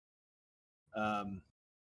 is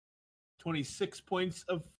 26 points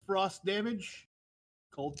of frost damage,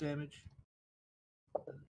 cold damage.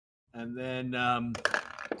 And then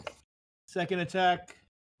second attack,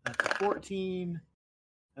 that's a 14,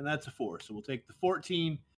 and that's a 4. So we'll take the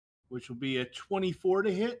 14, which will be a 24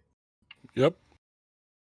 to hit. Yep.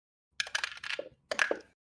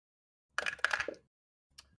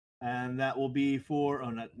 And that will be for,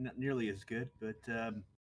 not nearly as good, but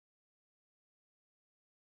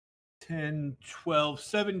 10, 12,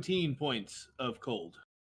 17 points of cold.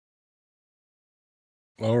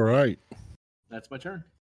 All right. That's my turn.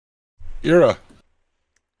 Ira.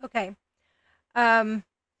 Okay.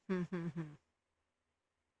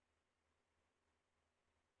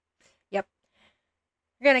 Yep.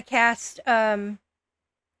 You're gonna cast 3rd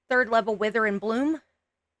level Wither and Bloom.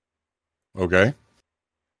 Okay.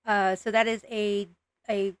 So that is a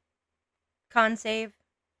con save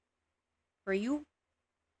for you.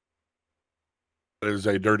 That is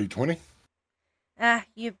a dirty 20.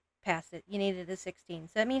 You passed it. You needed a 16.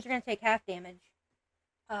 So that means you're gonna take half damage.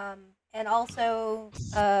 And also,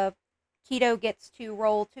 Keto gets to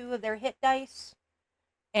roll 2 of their hit dice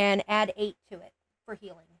and add 8 to it for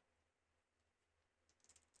healing.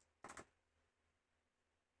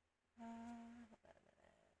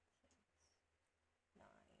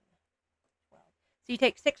 So you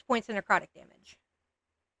take 6 points of necrotic damage.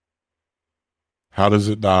 How does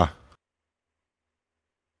it die?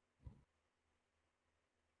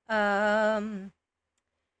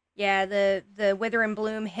 Yeah, the Wither and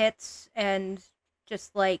Bloom hits, and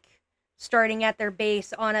just like starting at their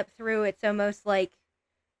base on up through, it's almost like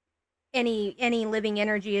any living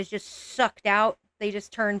energy is just sucked out. They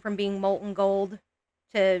just turn from being molten gold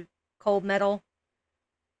to cold metal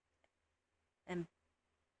and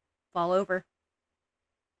fall over.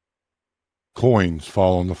 Coins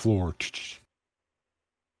fall on the floor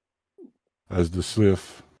as the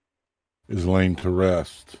Sylph is laid to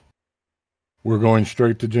rest. We're going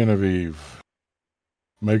straight to Genevieve.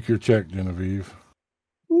 Make your check, Genevieve.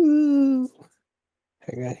 Woo.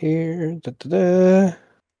 Hang on here. Da-da-da.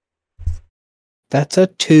 That's a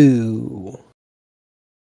 2.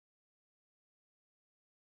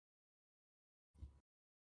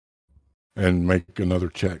 And make another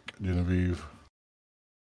check, Genevieve.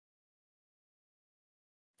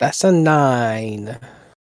 That's a 9.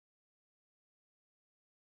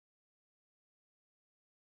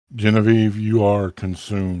 Genevieve, you are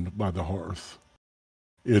consumed by the hearth.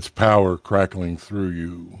 its power crackling through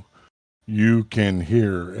you. You can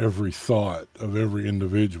hear every thought of every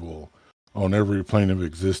individual on every plane of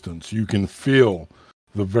existence. You can feel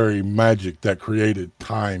the very magic that created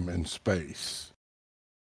time and space.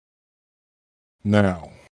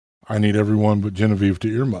 Now, I need everyone but Genevieve to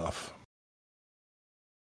earmuff.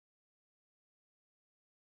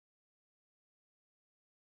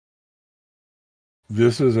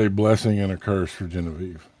 This is a blessing and a curse for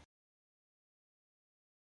Genevieve.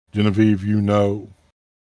 Genevieve, you know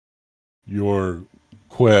your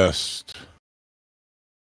quest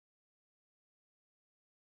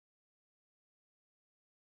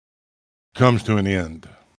comes to an end.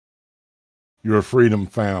 Your freedom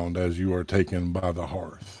found as you are taken by the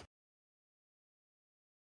Hearth.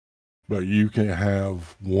 But you can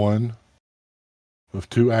have one of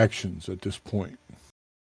two actions at this point.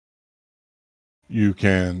 You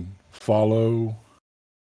can follow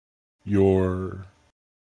your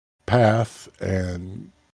path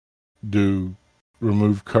and do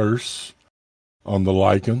remove curse on the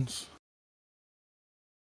lichens,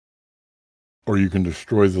 or you can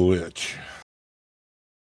destroy the lich.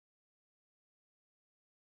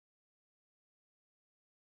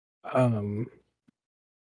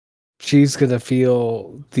 She's gonna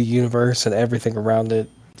feel the universe and everything around it.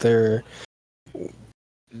 Their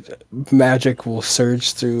magic will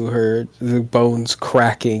surge through her, the bones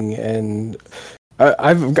cracking, and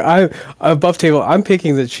I above table. I'm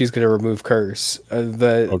picking that she's gonna remove curse.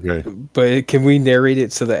 Okay. But can we narrate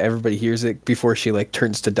it so that everybody hears it before she like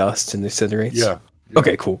turns to dust and incinerates? Yeah.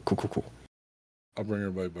 Okay. Cool. I'll bring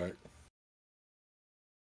everybody back.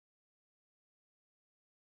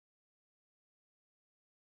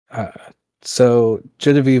 So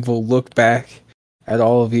Genevieve will look back at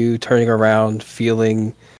all of you, turning around,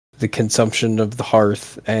 feeling the consumption of the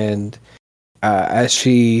hearth, and as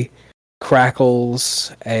she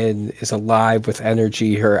crackles and is alive with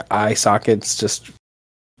energy, her eye sockets just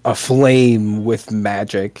aflame with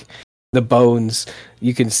magic. The bones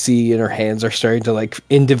you can see in her hands are starting to like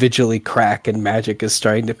individually crack, and magic is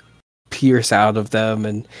starting to pierce out of them.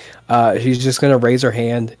 And she's just gonna raise her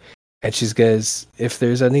hand, and she's goes, if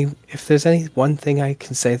there's any one thing I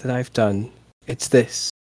can say that I've done, it's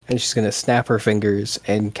this. And she's gonna snap her fingers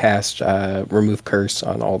and cast remove curse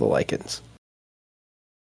on all the lichens.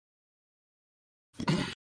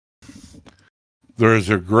 There is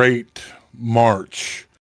a great march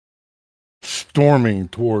storming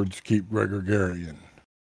towards Keep Gregorian.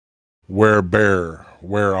 Where bear,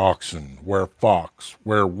 where oxen, where fox,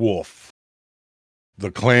 where wolf.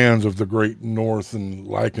 The clans of the great north and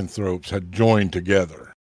lycanthropes had joined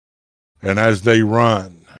together. And as they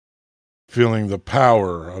run, feeling the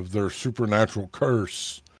power of their supernatural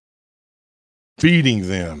curse feeding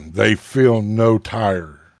them, they feel no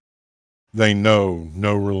tire. They know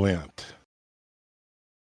no relent.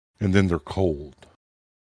 And then they're cold.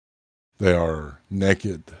 They are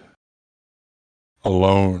naked,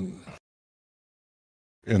 alone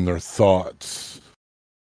in their thoughts,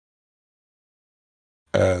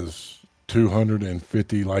 as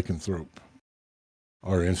 250 lycanthrope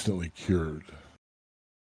are instantly cured.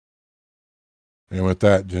 And with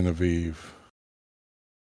that, Genevieve,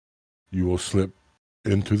 you will slip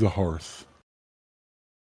into the hearth,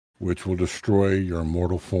 which will destroy your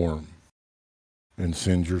mortal form and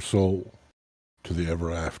send your soul to the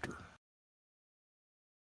ever after.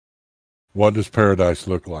 What does paradise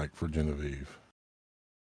look like for Genevieve?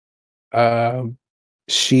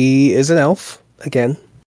 She is an elf again.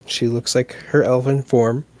 She looks like her elven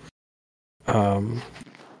form.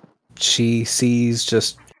 She sees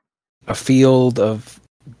just a field of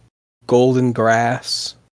golden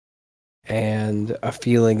grass and a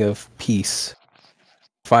feeling of peace.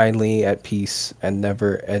 Finally at peace, and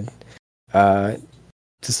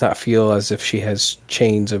does not feel as if she has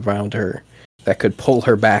chains around her that could pull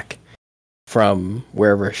her back from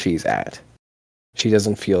wherever she's at. She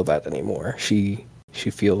doesn't feel that anymore. She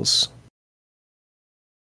feels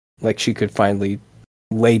like she could finally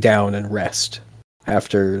lay down and rest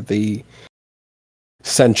after the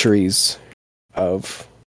centuries of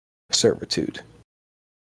servitude.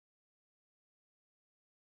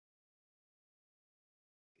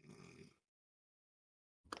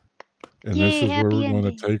 And Yay, this is where happy we're going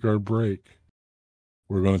ending. to take our break.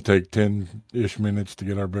 We're going to take 10-ish minutes to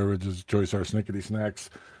get our beverages, choice our snickety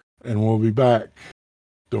snacks, and we'll be back.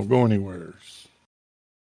 Don't go anywhere.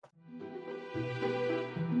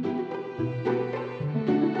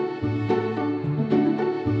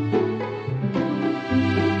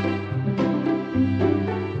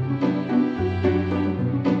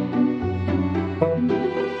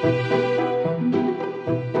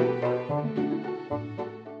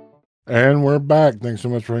 And we're back. Thanks so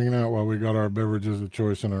much for hanging out while we got our beverages of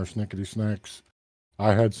choice and our snickety snacks.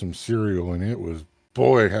 I had some cereal and it was,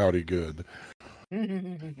 boy, howdy good.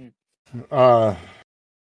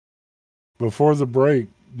 Before the break,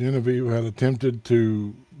 Genevieve had attempted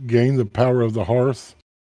to gain the power of the hearth,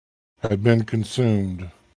 had been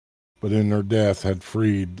consumed, but in their death had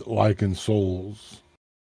freed lichen souls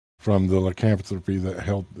from the lycanthropy that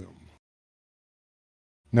held them.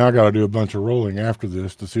 Now I got to do a bunch of rolling after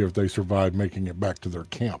this to see if they survive making it back to their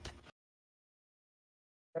camp.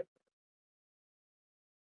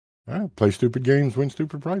 Play stupid games, win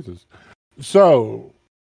stupid prizes. So,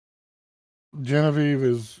 Genevieve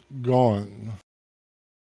is gone.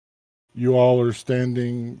 You all are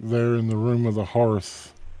standing there in the room of the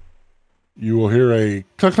hearth. You will hear a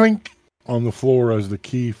clink on the floor as the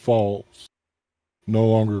key falls, no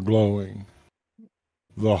longer glowing.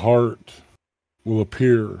 The heart will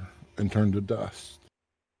appear and turn to dust.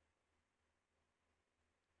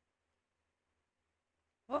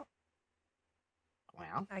 Well,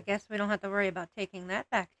 Well, I guess we don't have to worry about taking that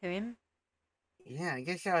back to him. yeah, I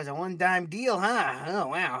guess that was a one-time deal, huh? Oh,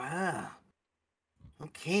 wow.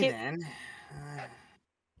 Okay, then.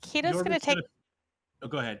 Keto's gonna take. Oh,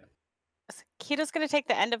 go ahead. Keto's gonna take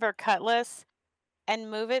the end of her cutlass and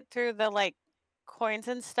move it through the like coins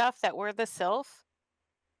and stuff that were the sylph.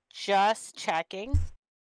 Just checking.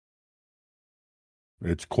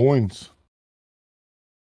 It's coins.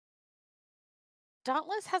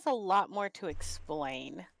 Dauntless has a lot more to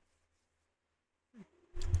explain.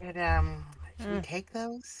 But, should we take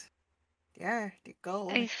those? Yeah, the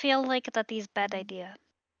gold. I feel like that is bad idea.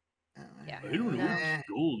 Yeah. I don't know. It's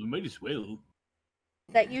gold. We might as well.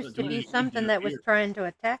 That used to be something that was trying to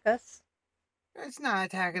attack us. It's not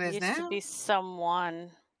attacking us Used now. to be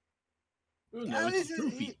someone. Oh, no, it's a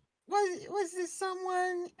trophy. Was this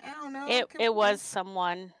someone? I don't know. It was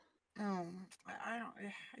someone. Oh, I don't.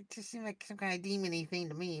 It just seemed like some kind of demon-y thing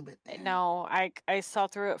to me, but No, I saw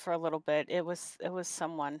through it for a little bit. It was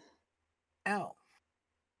someone. Oh.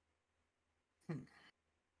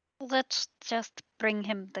 Let's just bring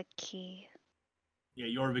him the key. Yeah,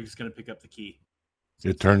 Jorvik's going to pick up the key.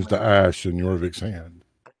 It turns to ash in Jorvik's hand.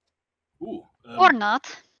 Ooh. Or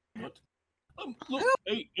not. What? Look,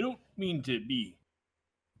 I don't mean to be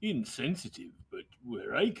insensitive, but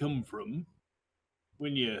where I come from,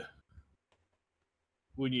 when you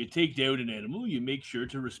take down an animal, you make sure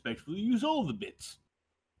to respectfully use all the bits.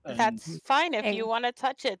 That's fine if Hey. you want to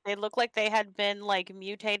touch it. They look like they had been like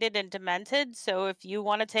mutated and demented, so if you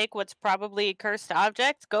want to take what's probably a cursed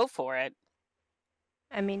object, go for it.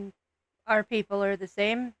 I mean, our people are the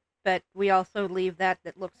same, but we also leave that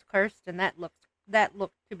looks cursed, and that looks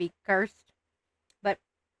to be cursed. But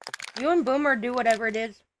you and Boomer do whatever it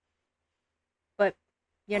is. But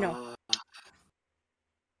no. I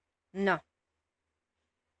don't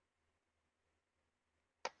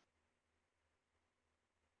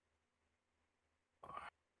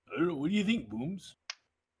know. What do you think, Booms?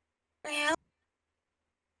 Well,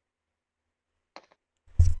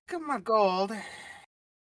 come on, gold.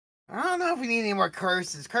 I don't know if we need any more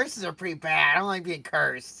curses. Curses are pretty bad. I don't like being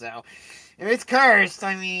cursed, so if it's cursed,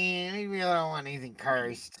 I mean, we really don't want anything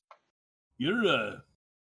cursed. You're a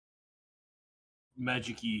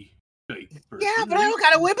magic-y type person. Yeah, but I don't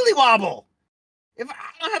got a wibbly wobble. If I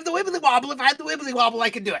don't have the wibbly wobble, if I had the wibbly wobble, I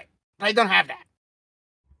could do it. But I don't have that.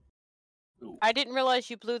 I didn't realize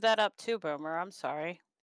you blew that up too, Boomer. I'm sorry.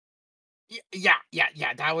 Yeah.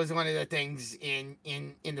 That was one of the things in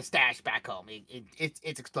the stash back home.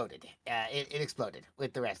 It's exploded. It exploded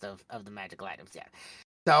with the rest of the magical items. Yeah.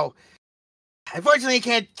 So unfortunately,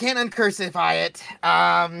 can't uncursify it.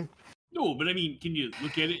 No, but I mean, can you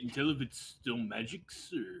look at it and tell if it's still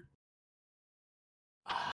magics or?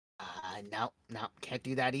 No, can't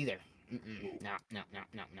do that either. No.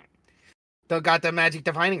 Still got the magic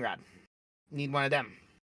defining rod. Need one of them.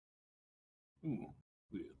 Ooh,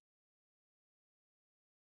 well.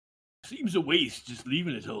 Seems a waste just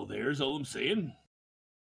leaving it all there, is all I'm saying.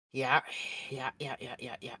 Yeah.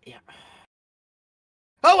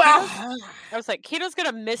 Oh well. I was like, Keto's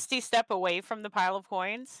gonna misty step away from the pile of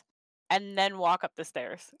coins and then walk up the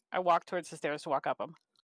stairs. I walk towards the stairs to walk up them.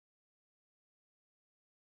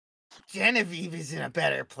 Genevieve is in a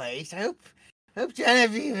better place. I hope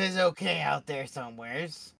Genevieve is okay out there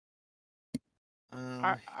somewheres.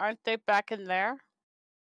 Aren't they back in there?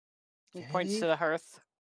 He points to the hearth.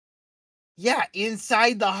 Yeah,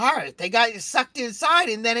 inside the hearth. They got sucked inside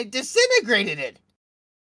and then it disintegrated it.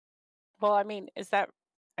 Well, I mean, I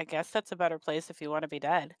guess that's a better place if you want to be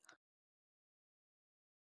dead.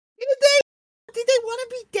 Did they want to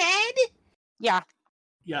be dead? Yeah.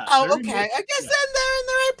 Yeah. Oh, very okay. much, I guess yeah. then they're in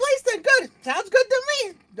the right place then. Good. Sounds good to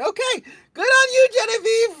me. Okay. Good on you,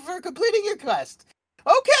 Genevieve, for completing your quest.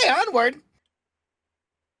 Okay, onward.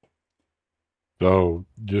 So,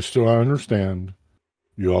 just so I understand,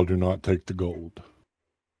 you all do not take the gold.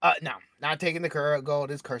 No, not taking the gold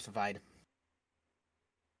is cursified.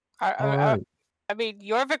 All right. I mean,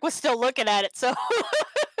 Jorvik was still looking at it, so.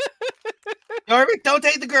 Jorvik, don't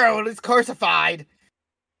take the gold. It's cursified.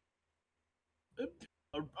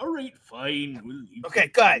 All right, fine. We'll leave Okay,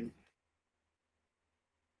 it. good.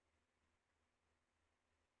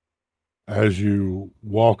 As you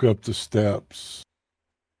walk up the steps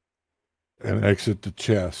and exit the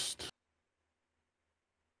chest,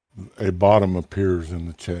 a bottom appears in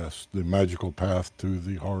the chest. The magical path to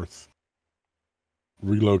the hearth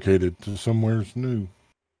relocated to somewheres new.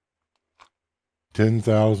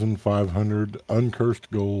 10,500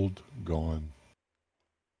 uncursed gold gone.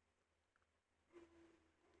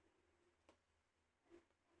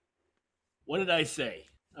 What did I say?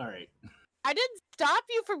 All right. I didn't stop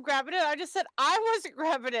you from grabbing it. I just said I wasn't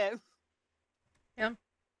grabbing it. Yeah,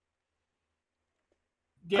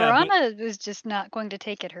 but Piranha is just not going to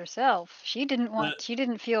take it herself. She didn't want. She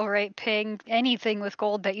didn't feel right paying anything with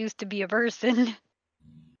gold that used to be a person.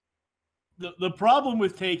 the problem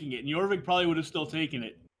with taking it, and Jorvik probably would have still taken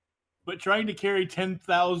it, but trying to carry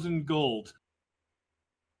 10,000 gold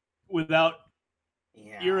without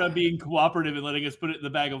Ira being cooperative and letting us put it in the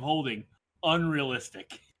bag of holding,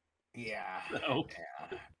 unrealistic. Yeah. So,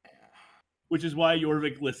 which is why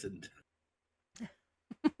Jorvik listened.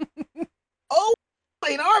 Oh,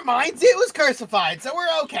 in our minds, it was cursified, so we're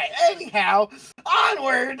okay. Anyhow,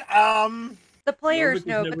 onward. The players Jorvik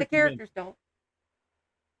know, was but never the characters don't.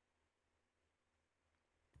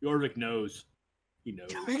 Jorvik knows. He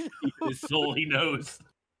knows. His soul, he knows.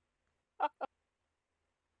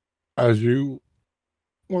 As you,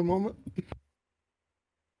 one moment.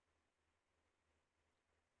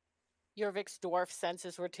 Jorvik's dwarf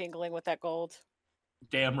senses were tingling with that gold.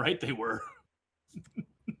 Damn right they were.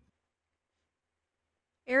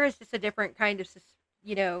 Era's just a different kind of,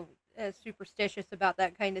 superstitious about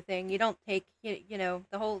that kind of thing. You don't take, the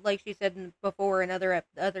whole, like she said before and other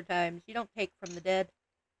times, you don't take from the dead.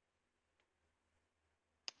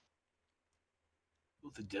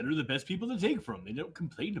 Well, the dead are the best people to take from. They don't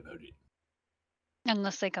complain about it.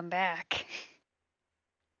 Unless they come back.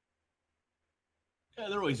 Yeah,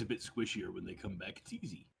 they're always a bit squishier when they come back. It's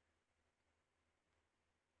easy.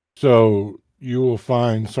 So you will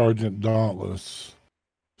find Sergeant Dauntless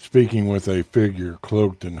speaking with a figure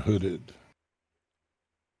cloaked and hooded.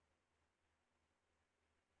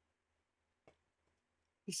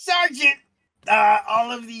 Sergeant,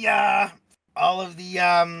 I'm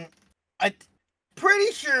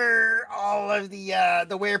pretty sure all of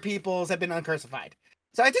the were peoples have been uncursified.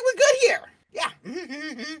 So I think we're good here. Yeah.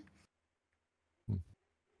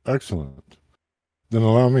 Excellent. Then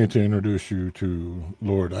allow me to introduce you to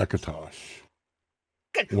Lord Akatosh,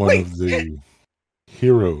 one of the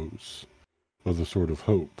heroes of the Sword of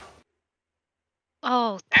Hope.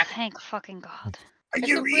 Oh, thank fucking God. Are Is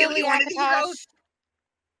you it really one of the Akatosh? heroes?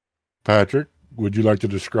 Patrick, would you like to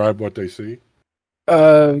describe what they see?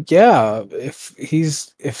 Yeah.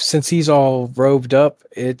 Since he's all robed up,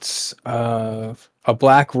 it's a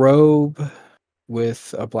black robe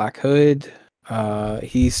with a black hood.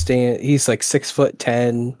 He's like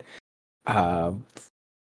 6'10".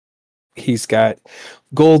 He's got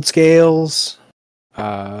gold scales.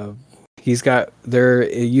 He's got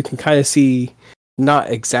you can kind of see, not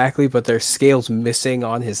exactly, but there's scales missing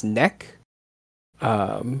on his neck.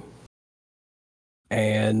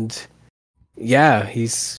 And yeah,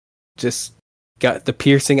 he's just got the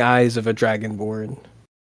piercing eyes of a dragonborn.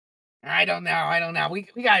 I don't know. We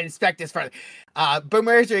gotta inspect this further.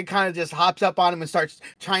 Boomerang kind of just hops up on him and starts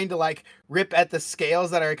trying to like rip at the scales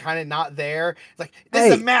that are kind of not there. It's like,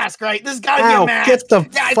 this is a mask, right? This gotta be a mask. Get the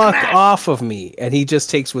Yeah, fuck off of me! And he just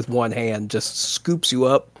takes with one hand, just scoops you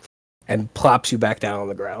up and plops you back down on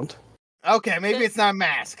the ground. Okay, maybe it's not a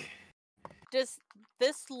mask. Does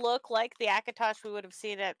this look like the Akatosh we would have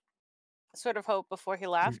seen at Sword of Hope before he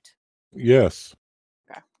left? Yes.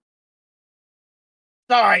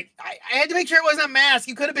 Sorry, I had to make sure it wasn't a mask.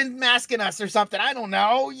 You could have been masking us or something. I don't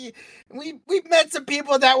know. We've met some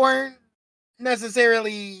people that weren't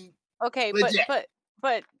necessarily Okay, legit.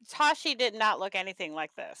 but Tashi did not look anything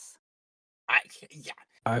like this.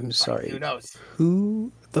 I'm sorry. Who knows?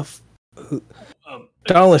 Who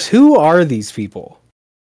Dallas, who are these people?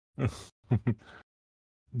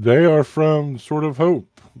 They are from Sword of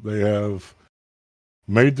Hope. They have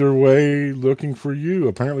made their way looking for you.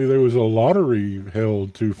 Apparently there was a lottery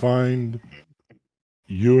held to find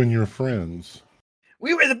you and your friends.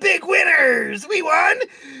 We were the big winners. We won.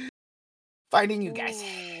 Finding you guys.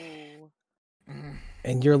 Ooh.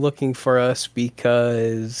 And you're looking for us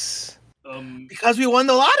because Because we won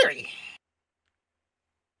the lottery.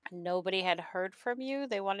 Nobody had heard from you.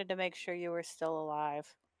 They wanted to make sure you were still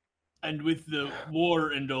alive. And with the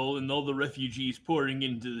war and all the refugees pouring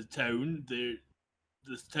into the town,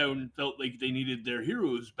 this town felt like they needed their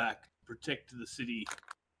heroes back to protect the city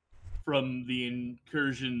from the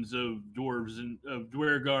incursions of dwarves and of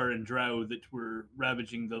Dwergar and Drow that were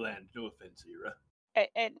ravaging the land. No offense, Ira.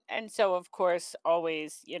 And so, of course,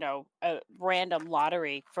 always, a random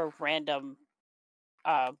lottery for random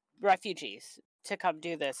refugees to come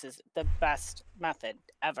do this is the best method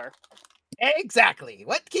ever. Exactly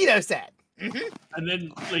what Keto said. And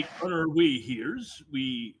then, on our way here,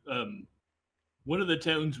 we one of the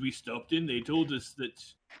towns we stopped in, they told us that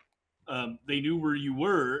they knew where you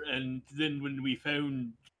were, and then when we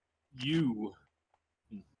found you,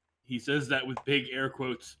 he says that with big air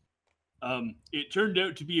quotes, it turned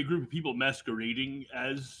out to be a group of people masquerading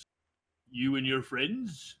as you and your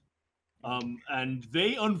friends, and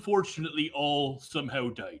they unfortunately all somehow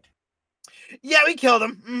died. Yeah, we killed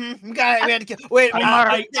him. We had to kill. Wait,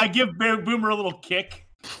 I give Boomer a little kick.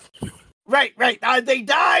 Right. They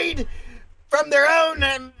died from their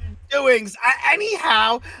own doings.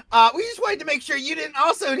 Anyhow, we just wanted to make sure you didn't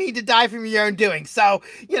also need to die from your own doings. So,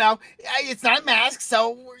 it's not a mask,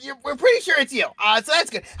 so we're pretty sure it's you. So that's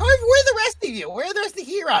good. However, where are the rest of you? Where are the rest of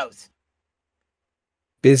the heroes?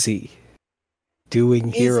 busy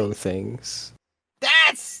doing hero things.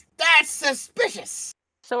 That's suspicious.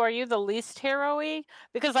 So are you the least hero-y?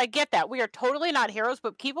 Because I get that. We are totally not heroes,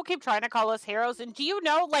 but people keep trying to call us heroes. And do you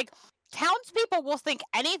know, townspeople will think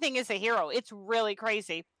anything is a hero. It's really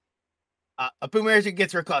crazy. A boomer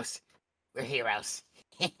gets real close. We're heroes.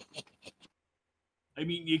 I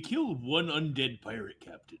mean, you killed one undead pirate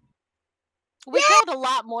captain. We killed a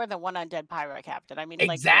lot more than one undead pirate captain. I mean,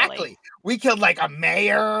 exactly. Really. We killed a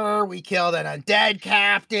mayor. We killed an undead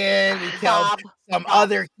captain. We killed some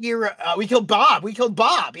other hero. We killed Bob.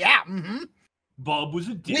 Yeah. Mm-hmm. Bob was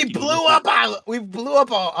a dick. We blew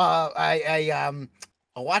up a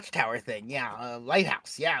watchtower thing. Yeah, a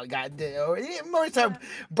lighthouse. Yeah, we got more so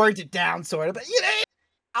burnt it down, sort of. But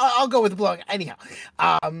I'll go with blowing. Anyhow,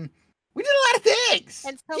 we did a lot of things.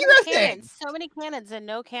 And so hero many cannons. things. So many cannons and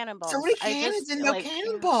no cannonballs. So many cannons and no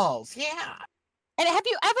cannonballs. Yeah. And have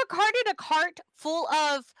you ever carted a cart full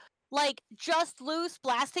of just loose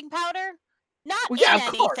blasting powder? Not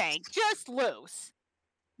anything, just loose.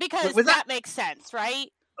 Because that makes sense,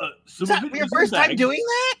 right? Was that your first time doing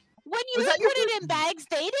that? When you put it in bags,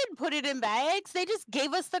 they didn't put it in bags. They just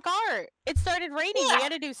gave us the cart. It started raining. We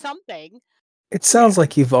had to do something. It sounds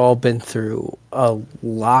like you've all been through a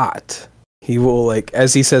lot. He will,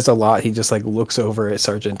 as he says a lot, he just, looks over at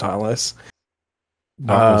Sergeant Thomas.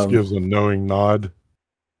 Thomas gives a knowing nod.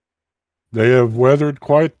 They have weathered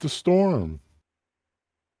quite the storm.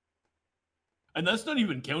 And that's not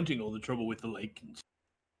even counting all the trouble with the Lycans.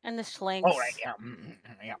 And the Schlinks. Oh, right, yeah.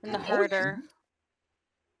 And the herder.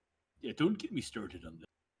 Yeah, don't get me started on that.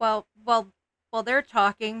 Well, while they're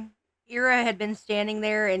talking, Ira had been standing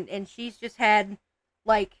there, and she's just had,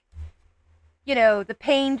 the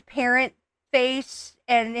pained parent face,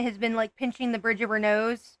 and has been, pinching the bridge of her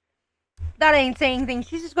nose. That ain't saying anything.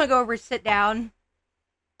 She's just going to go over and sit down.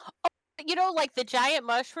 The giant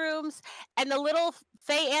mushrooms and the little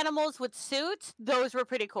fey animals with suits, those were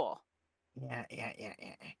pretty cool. Yeah.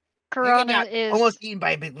 Corona is almost eaten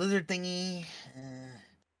by a big lizard thingy.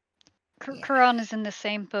 Corana's in the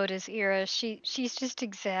same boat as Ira. She's just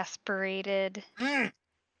exasperated.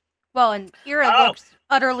 Well, and Ira looks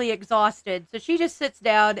utterly exhausted, so she just sits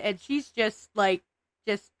down and she's just lets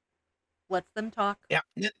them talk. Yeah.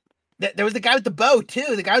 There was the guy with the bow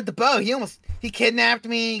too. The guy with the bow. He kidnapped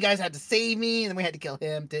me. You guys had to save me, and then we had to kill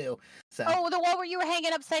him too. So. Oh, the one where you were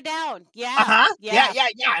hanging upside down. Yeah. Yeah.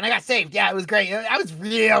 And I got saved. Yeah, it was great. I was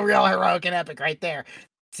real heroic and epic right there.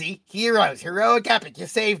 See, heroic epic. You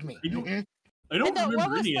saved me. I don't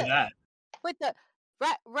remember any of that. With the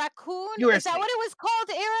raccoon, is that what it was called,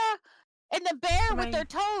 Ira? And the bear with their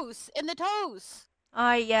toes, in the toes.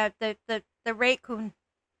 Yeah, the raccoon.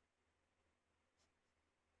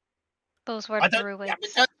 Those were druids.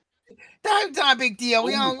 That's not a big deal.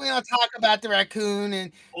 We don't talk about the raccoon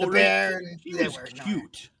and the bear. She was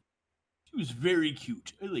cute. She was very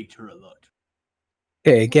cute. I liked her a lot.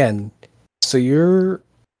 Okay, again, so you're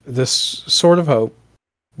this Sword of Hope,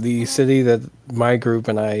 the city that my group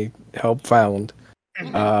and I helped found,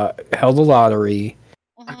 held a lottery,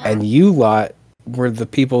 and you lot were the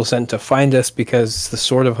people sent to find us because the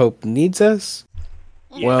Sword of Hope needs us?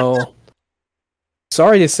 Yeah. Well,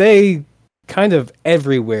 sorry to say, kind of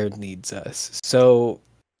everywhere needs us. So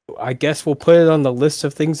I guess we'll put it on the list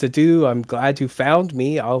of things to do. I'm glad you found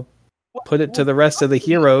me. I'll put it to the rest of the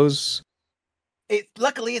heroes.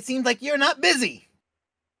 Luckily, it seems like you're not busy.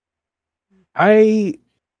 I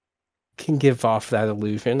can give off that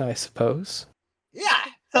illusion, I suppose. Yeah.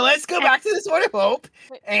 So let's go back to the Sword of Hope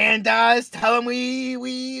and tell them we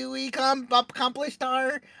accomplished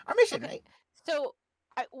our mission, Okay. right? So,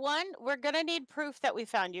 one, we're gonna need proof that we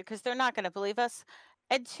found you because they're not gonna believe us.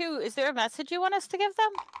 And two, is there a message you want us to give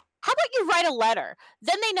them? How about you write a letter?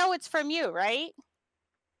 Then they know it's from you, right?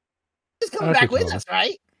 Just coming back with Akatar. us,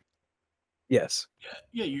 right? Yes.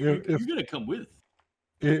 Yeah, you're If gonna come with.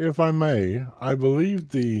 if I may, I believe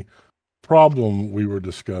the problem we were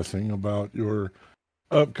discussing about your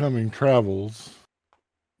upcoming travels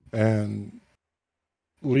and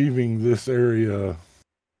leaving this area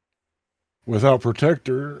without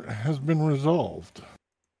protector has been resolved.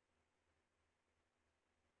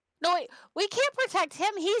 No, wait, we can't protect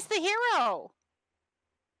him. He's the hero.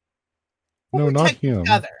 No, We'll not protect him. each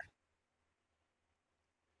other.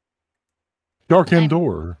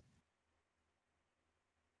 Sharkendor.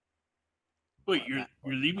 Wait, you're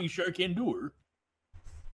leaving Shark Endure?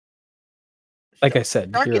 Like I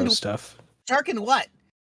said, Shark hero and- stuff. Shark and what?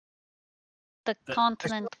 The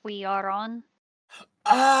continent we are on.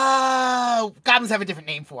 Oh, goblins have a different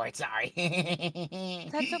name for it. Sorry.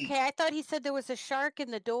 That's okay. I thought he said there was a shark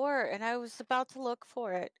in the door, and I was about to look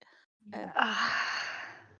for it.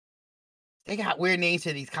 They got weird names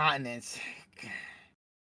for these continents.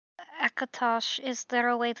 Akatosh, is there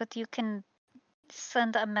a way that you can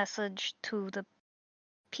send a message to the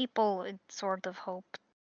people in Sword of Hope?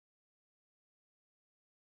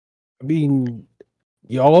 I mean,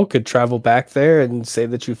 y'all could travel back there and say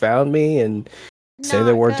that you found me and say that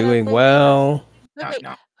Not we're gonna doing believe us. well. Wait,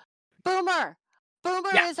 No. Boomer. Boomer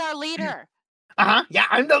Yeah. is our leader. Yeah,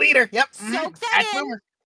 I'm the leader. Yep. Soak that That's in. Boomer.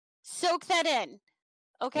 Soak that in.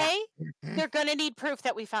 Okay? Mhm. They're gonna need proof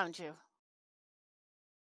that we found you.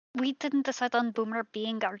 We didn't decide on Boomer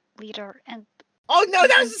being our leader, and Oh no,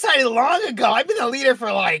 that was decided long ago. I've been the leader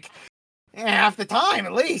for like half the time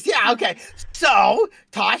at least. Yeah, okay. So,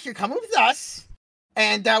 Tosh, you're coming with us,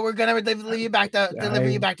 and we're gonna deliver you back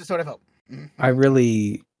to Sword of Hope. I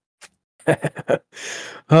really.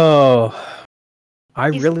 Oh, I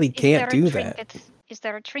is really there can't a do that. trinket? Is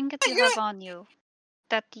there a trinket you Yeah. have on you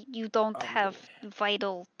that you don't have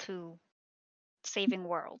vital to saving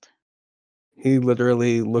world? He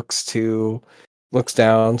literally looks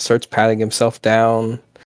down, starts patting himself down,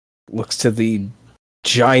 looks to the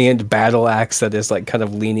giant battle axe that is like kind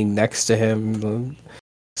of leaning next to him.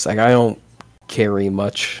 It's like, I don't carry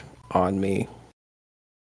much on me.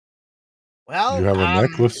 Well, You have a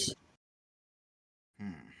necklace.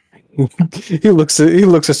 He looks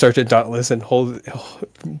at Sergeant Dauntless and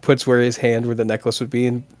puts where his hand where the necklace would be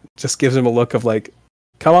and just gives him a look of like,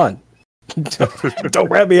 come on. Don't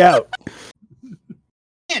rat me out.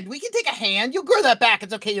 And we can take a hand. You'll grow that back.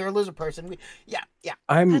 It's okay. You're a loser person. Yeah.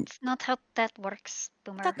 That's not how that works, I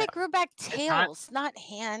Boomer. thought they grew back not- tails, not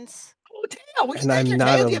hands. Oh, tail. We can And take I'm your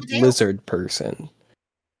not tail. a You have a tail. lizard person.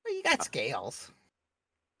 Well, you got scales.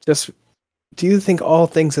 Just, do you think all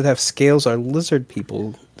things that have scales are lizard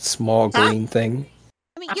people? Small Huh? green thing.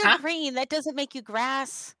 I mean, you're green. That doesn't make you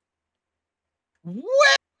grass.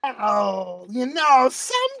 Well,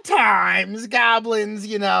 sometimes goblins,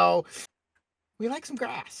 we like some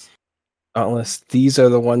grass. Dauntless, these are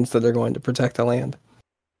the ones that are going to protect the land.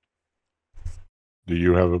 Do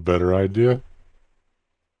you have a better idea?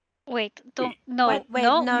 Wait, don't Wait, no, wait,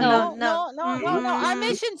 no, no, no, No. Our Mm.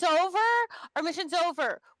 mission's over. Our mission's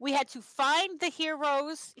over. We had to find the hero,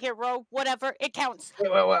 whatever. It counts.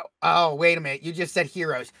 Wait. Oh, wait a minute. You just said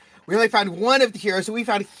heroes. We only found one of the heroes, so we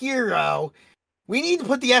found hero. We need to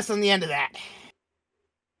put the S on the end of that.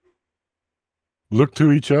 Look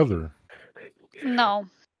to each other. No.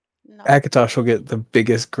 No. Akatosh will get the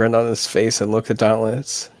biggest grin on his face and look at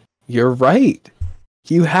Dauntless. You're right.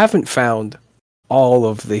 You haven't found all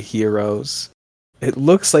of the heroes. It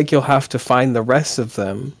looks like you'll have to find the rest of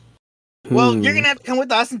them. Well, you're going to have to come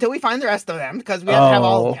with us until we find the rest of them, because we have to have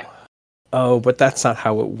all of them. Oh, but that's not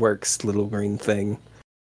how it works, little green thing.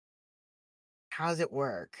 How does it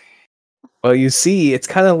work? Well, you see, it's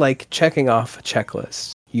kind of like checking off a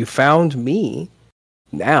checklist. You found me.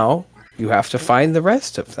 Now, you have to find the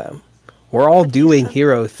rest of them. We're all But you doing said-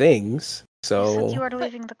 hero things, You said you so... are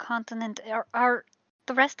leaving the continent. Are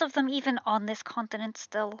the rest of them even on this continent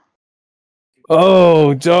still?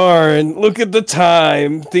 Oh, darn. Look at the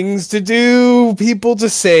time. Things to do, people to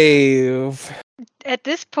save. At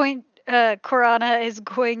this point, Korana is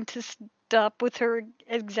going to stop with her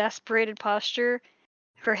exasperated posture.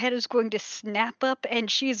 Her head is going to snap up, and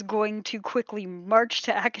she is going to quickly march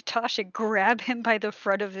to Akatosh and grab him by the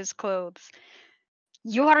front of his clothes.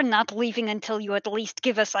 You are not leaving until you at least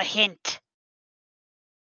give us a hint.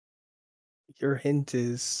 Your hint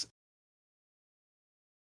is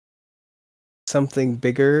something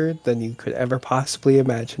bigger than you could ever possibly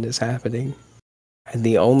imagine is happening. And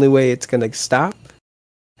the only way it's going to stop,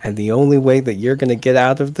 and the only way that you're going to get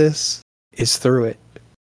out of this, is through it.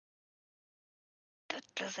 That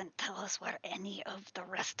doesn't tell us where any of the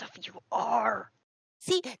rest of you are.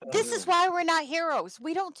 See, this is why we're not heroes.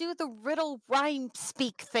 We don't do the riddle rhyme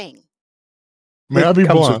speak thing. May I It be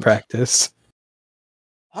comes with blunt? practice.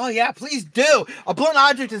 Oh yeah, please do. A blunt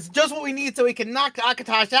object is just what we need so we can knock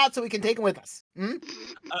Akatosh out so we can take him with us. Hmm?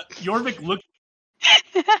 Jorvik looked.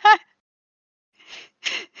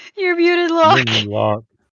 You're muted, Locke. Minion lock.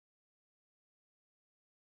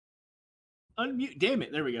 Unmute. Damn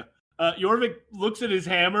it. There we go. Jorvik looks at his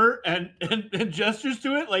hammer and gestures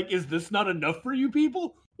to it like, is this not enough for you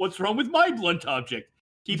people? What's wrong with my blunt object?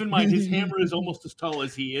 Keep in mind, his hammer is almost as tall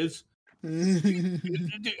as he is.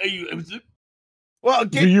 Well,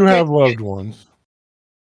 Do you have loved ones?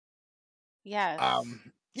 Yes.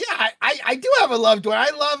 Yeah, I do have a loved one. I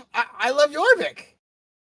love Jorvik.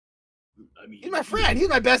 I mean, He's my friend. He's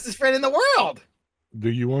my bestest friend in the world. Do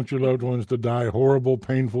you want your loved ones to die horrible,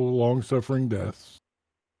 painful, long-suffering deaths?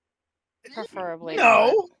 Preferably.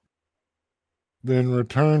 No. Then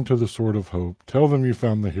return to the Sword of Hope. Tell them you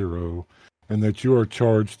found the hero, and that you are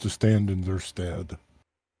charged to stand in their stead.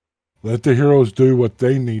 Let the heroes do what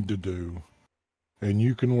they need to do, and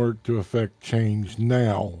you can work to effect change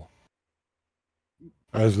now,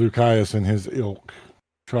 as Lucius and his ilk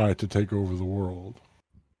try to take over the world.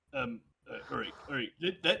 all right.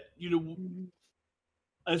 That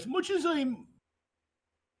as much as I'm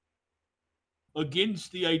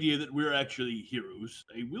against the idea that we're actually heroes,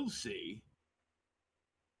 I will say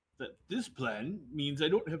that this plan means I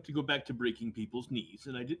don't have to go back to breaking people's knees,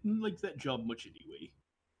 and I didn't like that job much anyway.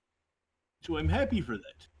 So I'm happy for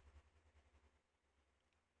that.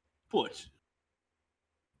 But,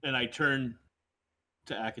 and I turn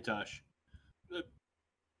to Akatosh,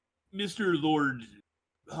 Mr. Lord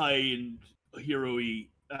High and Hero-y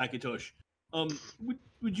Akatosh,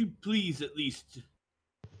 would you please at least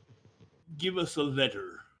give us a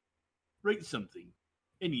letter? Write something.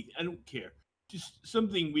 Anything. I don't care. Just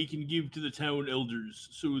something we can give to the town elders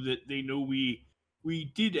so that they know we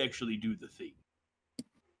did actually do the thing.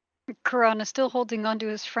 Korana, still holding onto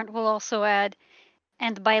his front, will also add,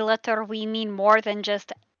 and by letter we mean more than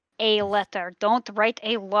just a letter. Don't write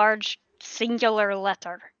a large singular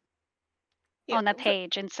letter on a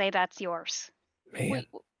page and say that's yours. Man.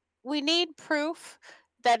 We need proof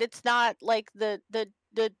that it's not like the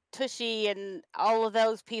Tushy and all of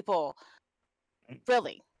those people.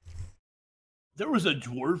 Really. There was a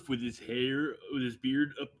dwarf with his hair, with his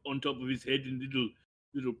beard up on top of his head and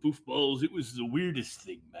little poof balls. It was the weirdest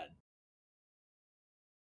thing, man.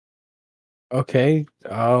 Okay,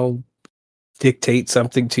 I'll dictate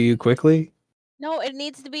something to you quickly. No, it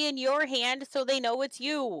needs to be in your hand so they know it's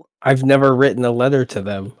you. I've never written a letter to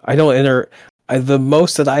them. I don't enter. The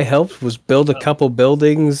most that I helped was build a couple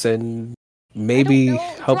buildings and maybe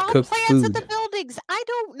help Draw cook plans food. of the buildings. I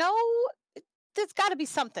don't know. There's got to be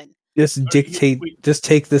something. Just dictate. Just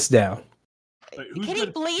take this down. Right, Can he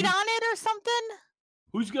bleed on it or something?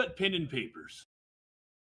 Who's got pen and papers?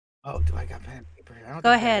 Oh, do I got pen and paper? I don't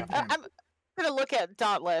Go think I ahead. got pen. I'm gonna look at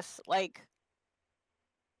Dauntless. Like,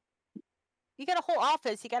 you got a whole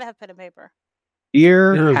office. You got to have pen and paper.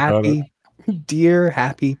 Dear Here's about dear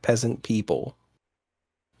happy peasant people,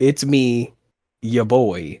 it's me, ya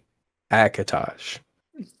boy, Akatosh.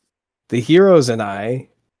 The heroes and I,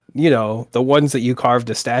 the ones that you carved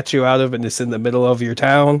a statue out of and it's in the middle of your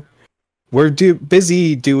town, we're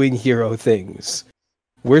busy doing hero things.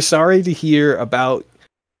 We're sorry to hear about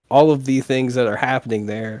all of the things that are happening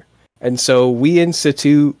there. And so we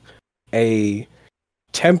institute a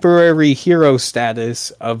temporary hero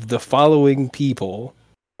status of the following people,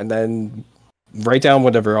 and then write down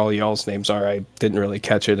whatever all y'all's names are. I didn't really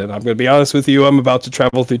catch it, and I'm going to be honest with you, I'm about to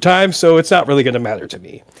travel through time, so it's not really going to matter to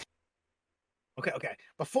me. Okay.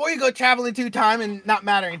 Before you go traveling through time and not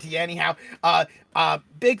mattering to you anyhow,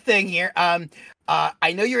 big thing here.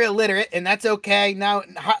 I know you're illiterate, and that's okay. Now,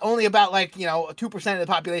 only about 2% of the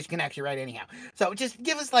population can actually write anyhow. So just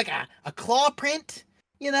give us like a claw print,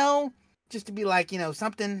 just to be like,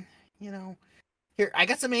 something, Here, I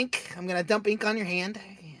got some ink. I'm gonna dump ink on your hand.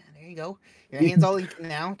 Yeah, there you go. Your hand's all inky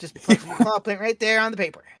now. Just put your claw print right there on the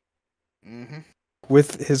paper. Mm-hmm.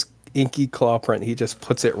 with his inky claw print, he just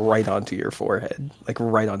puts it right onto your forehead, like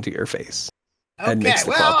right onto your face. And Okay, makes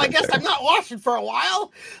the claw well, I print guess there. I'm not washing for a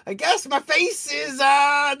while. I guess my face is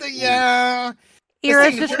Ira's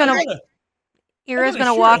thing just is gonna right. Ira's I'm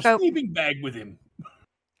gonna share walk a over. sleeping bag with him.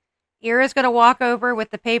 Ira's gonna walk over with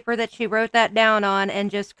the paper that she wrote that down on and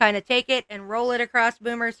just kind of take it and roll it across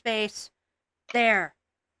Boomer's face. There.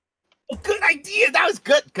 Oh, good idea. That was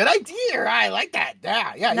good. Good idea. I like that.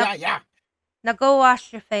 Yeah. Now go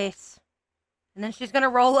wash your face. And then she's gonna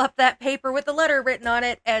roll up that paper with the letter written on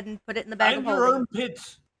it and put it in the bag And of your holding.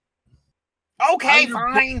 armpits. Okay, Either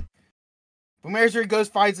fine. Boomerzer goes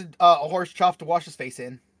finds a horse chuff to wash his face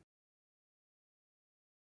in.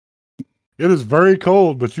 It is very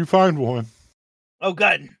cold, but you find one. Oh,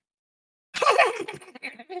 good.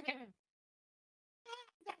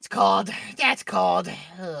 That's cold. That's cold.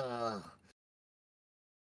 Ugh.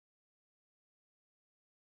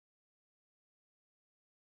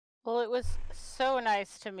 Well, it was so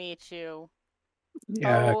nice to meet you.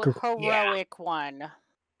 Yeah, Heroic one.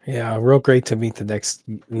 yeah, real great to meet the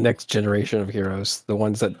next generation of heroes, the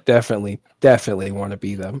ones that definitely want to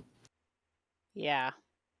be them. Yeah.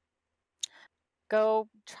 Go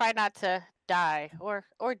try not to die or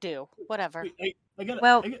do whatever. Wait, I got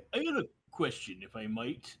a question, if I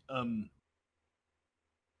might.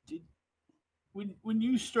 When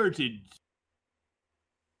you started,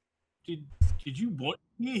 did you want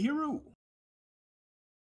to be a hero?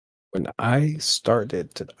 When I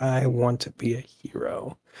started, did I want to be a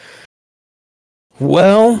hero?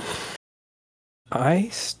 Well,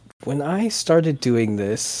 when I started doing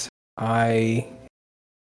this, I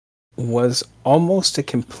was almost a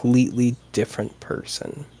completely different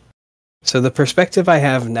person. So the perspective I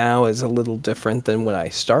have now is a little different than when I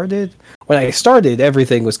started. When I started,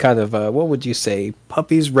 everything was kind of, what would you say,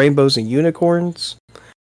 puppies, rainbows, and unicorns?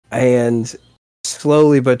 And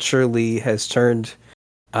slowly but surely has turned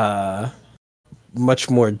much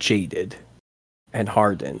more jaded and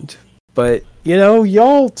hardened. But,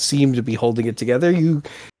 y'all seem to be holding it together. You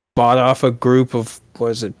bought off a group of,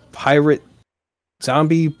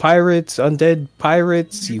 zombie pirates, undead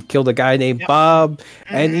pirates. You killed a guy named Bob,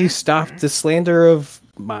 and you stopped the slander of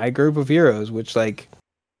my group of heroes, which,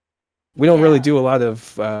 we don't really do a lot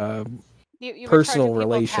of You were personal charging people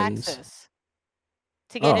relations. taxes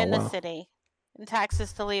to get Oh, in wow. the city, and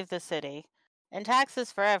taxes to leave the city, and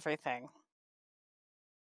taxes for everything.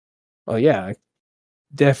 Well, yeah,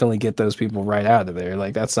 definitely get those people right out of there.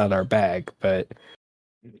 That's not our bag, but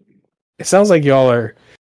it sounds like y'all are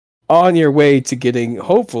on your way to getting,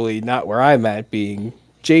 hopefully not where I'm at, being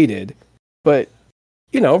jaded, but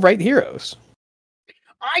right heroes.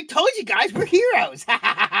 I told you guys we're heroes.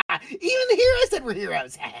 Even the heroes said we're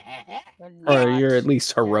heroes. Or you're at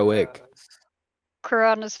least heroic.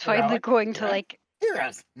 Kuran is finally going to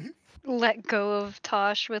heroes. let go of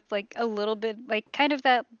Tosh with a little bit, kind of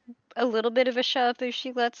that a little bit of a shove if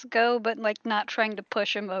she lets go, but not trying to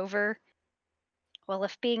push him over. Well,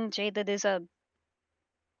 if being jaded is a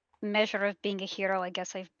measure of being a hero, I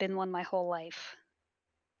guess I've been one my whole life.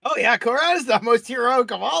 Oh yeah, Kuran is the most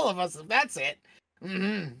heroic of all of us, if that's it.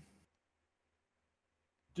 Mm-hmm.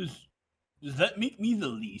 Does that make me the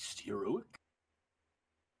least heroic?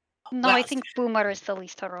 No, I think Boomer is the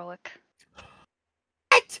least heroic.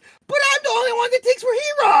 What? But I'm the only one that thinks we're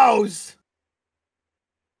heroes!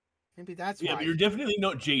 Maybe that's why. But you're definitely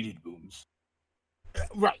not jaded, Booms.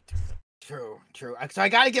 Right. True. So I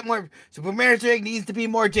gotta get more. So Boomerang needs to be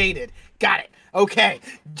more jaded. Got it. Okay.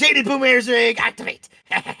 Jaded Boomerang, activate.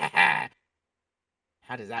 How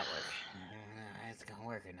does that work? It's gonna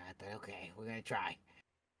work or not, but okay. We're gonna try.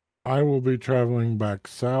 I will be traveling back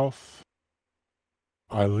south.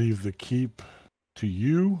 I leave the keep to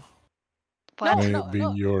you. May it be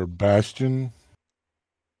your bastion.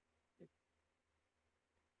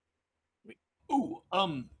 Ooh, you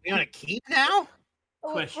want to keep now?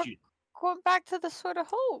 Question. Going back to the Sword of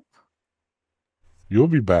Hope. You'll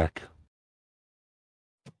be back.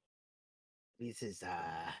 This is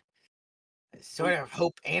Sword of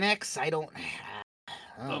Hope Annex. I don't.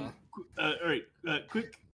 All right.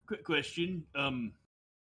 Quick question.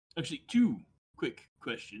 Actually, two quick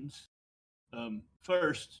questions.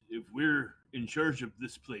 First, if we're in charge of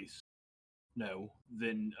this place now,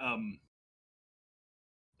 then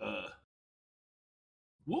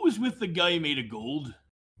what was with the guy made of gold?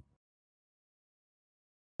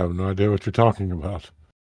 I have no idea what you're talking about.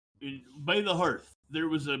 By the hearth, there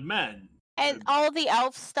was a man. And all the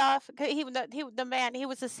elf stuff, the man, he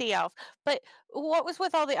was a sea elf. But what was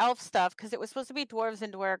with all the elf stuff? Because it was supposed to be dwarves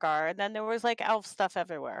in Dwergar, and then there was elf stuff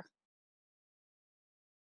everywhere.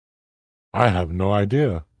 I have no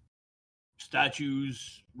idea.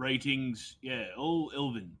 statues, writings, all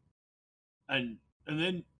Elven. And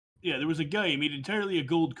then there was a guy made entirely of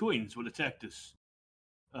gold coins what attacked us.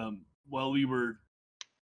 While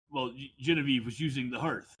Genevieve was using the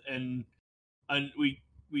hearth, and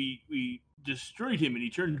we destroyed him, and he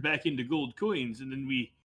turned back into gold coins, and then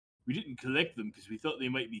we didn't collect them because we thought they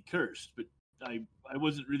might be cursed, but I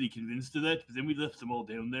wasn't really convinced of that. But then we left them all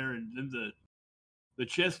down there, and then the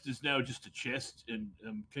chest is now just a chest, and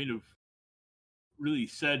I'm kind of really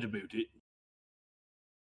sad about it.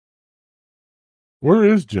 Where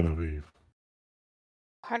is Genevieve?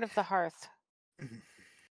 Part of the Hearth.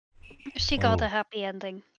 She got Oh. a happy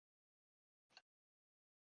ending.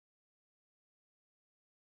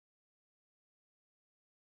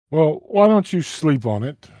 Well, why don't you sleep on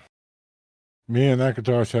it? Me and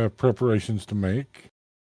Akatosh have preparations to make.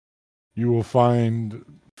 You will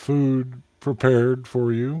find food prepared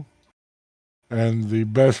for you and the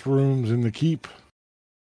best rooms in the keep.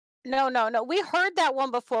 No. We heard that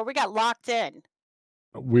one before. We got locked in.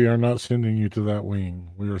 We are not sending you to that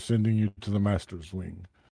wing. We are sending you to the master's wing.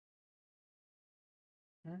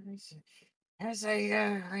 There's a,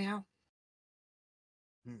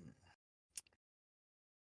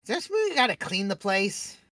 Is there we gotta clean the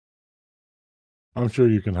place? I'm sure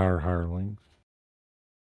you can hire hirelings.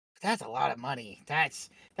 That's a lot of money. That's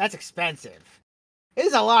expensive.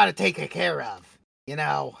 It's a lot to take care of. You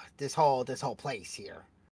know, this whole place here.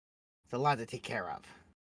 It's a lot to take care of.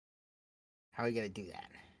 How are we gonna do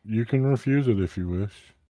that? You can refuse it if you wish.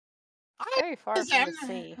 Very far from the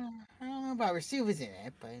sea. I don't know about refusing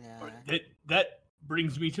it, but That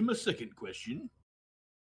brings me to my second question.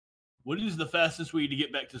 What is the fastest way to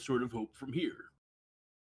get back to Sword of Hope from here?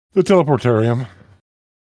 The teleportarium.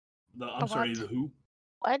 I'm sorry, the who?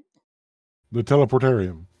 What? The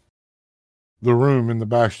teleportarium. The room in the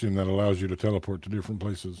bastion that allows you to teleport to different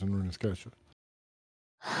places in Runaskasha.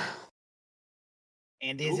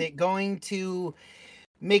 And is it going to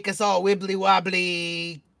make us all wibbly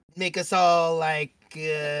wobbly, make us all like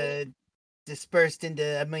dispersed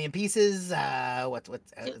into a million pieces?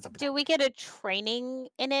 Do we get a training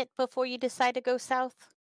in it before you decide to go south?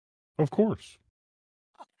 Of course.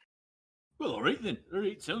 Well, all right then. All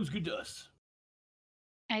right, sounds good to us.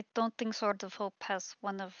 I don't think Sword of Hope has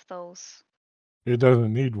one of those. It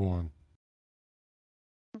doesn't need one.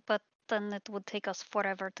 But then it would take us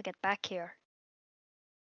forever to get back here.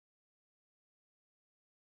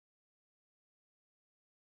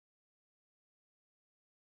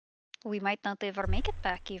 We might not ever make it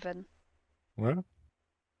back even. Well,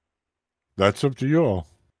 that's up to you all.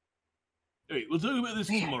 All right, we'll talk about this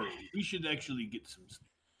tomorrow. We should actually get some sleep.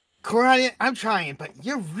 Corania, I'm trying, but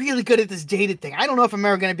you're really good at this jaded thing. I don't know if I'm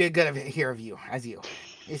ever gonna be as good of here of you as you.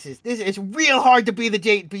 This is it's real hard to be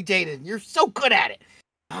jaded. You're so good at it.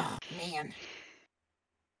 Oh man.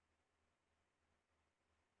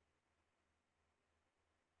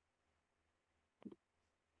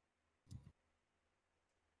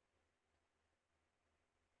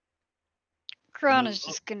 Krana's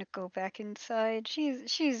just gonna go back inside.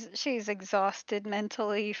 She's exhausted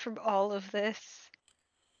mentally from all of this.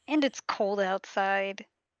 And it's cold outside.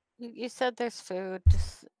 You said there's food.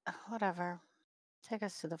 Just whatever. Take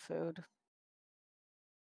us to the food.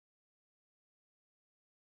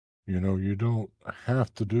 You know, you don't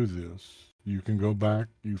have to do this. You can go back.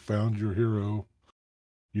 You found your hero.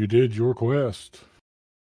 You did your quest.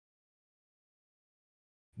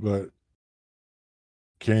 But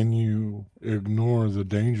can you ignore the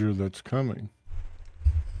danger that's coming?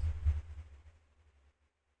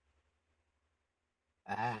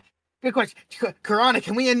 Good question. Karana,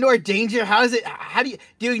 can we ignore danger? How do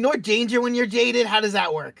you ignore danger when you're jaded? How does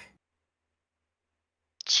that work?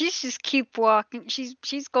 She's just keep walking.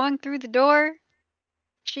 She's going through the door.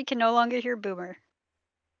 She can no longer hear Boomer.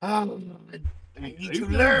 Oh, I need to I've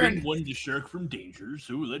never learn. been one to shirk from danger,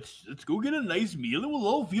 so let's go get a nice meal and we'll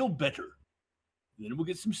all feel better. Then we'll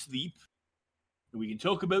get some sleep, and we can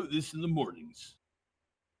talk about this in the mornings.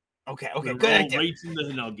 Okay, We're good all idea. right in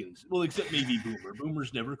the noggins. Well, except maybe Boomer.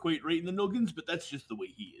 Boomer's never quite right in the noggins, but that's just the way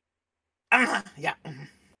he is. Yeah.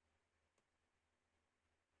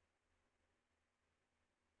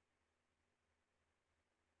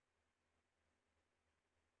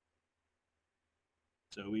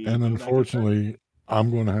 So we And go back unfortunately,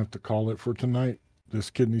 I'm going to have to call it for tonight.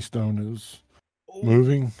 This kidney stone is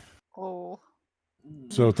moving. Oh.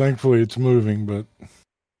 So thankfully it's moving, but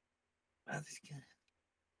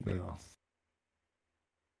yeah.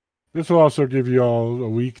 This will also give you all a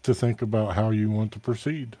week to think about how you want to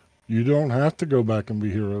proceed. You don't have to go back and be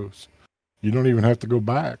heroes. You don't even have to go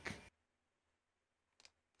back.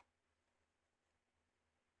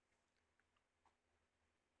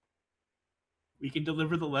 We can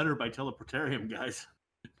deliver the letter by teleportarium, guys.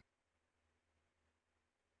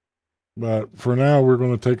 But for now, we're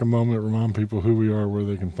going to take a moment to remind people who we are, where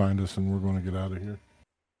they can find us, and we're going to get out of here.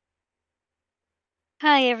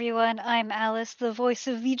 Hi everyone, I'm Alice, the voice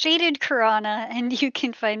of the jaded Karana, and you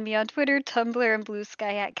can find me on Twitter, Tumblr, and Blue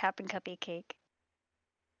Sky at Cap and Cupcake.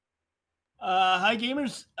 Hi,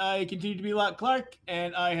 gamers. I continue to be Locke Clark,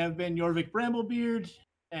 and I have been Jorvik Bramblebeard.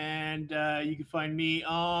 And you can find me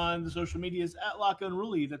on the social medias at Locke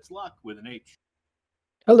Unruly. That's Locke with an H.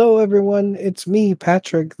 Hello, everyone. It's me,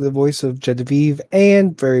 Patrick, the voice of Genevieve,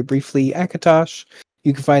 and very briefly, Akatosh.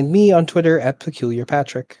 You can find me on Twitter at Peculiar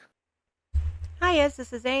Patrick. Hi, yes,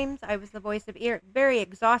 this is Ames. I was the voice of very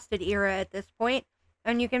exhausted Era at this point,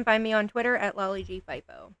 and you can find me on Twitter at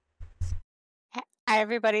LollyGFIFO. Hi,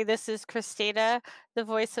 everybody. This is Christina, the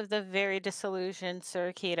voice of the very disillusioned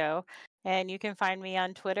Sir Keto. And you can find me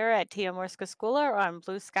on Twitter at Tiamorska Skula or on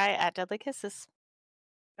Blue Sky at Deadly Kisses.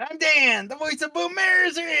 I'm Dan, the voice of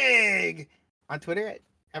Boomer's Rig. On Twitter at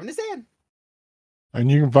Having a Stand.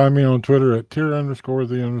 And you can find me on Twitter at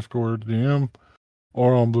tier_the_DM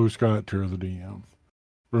or on Blue Sky at tier of the DM.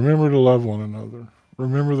 Remember to love one another.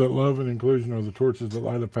 Remember that love and inclusion are the torches that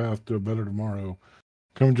light a path to a better tomorrow.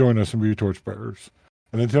 Come join us and be torchbearers.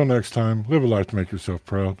 And until next time, live a life to make yourself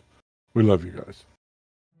proud. We love you guys.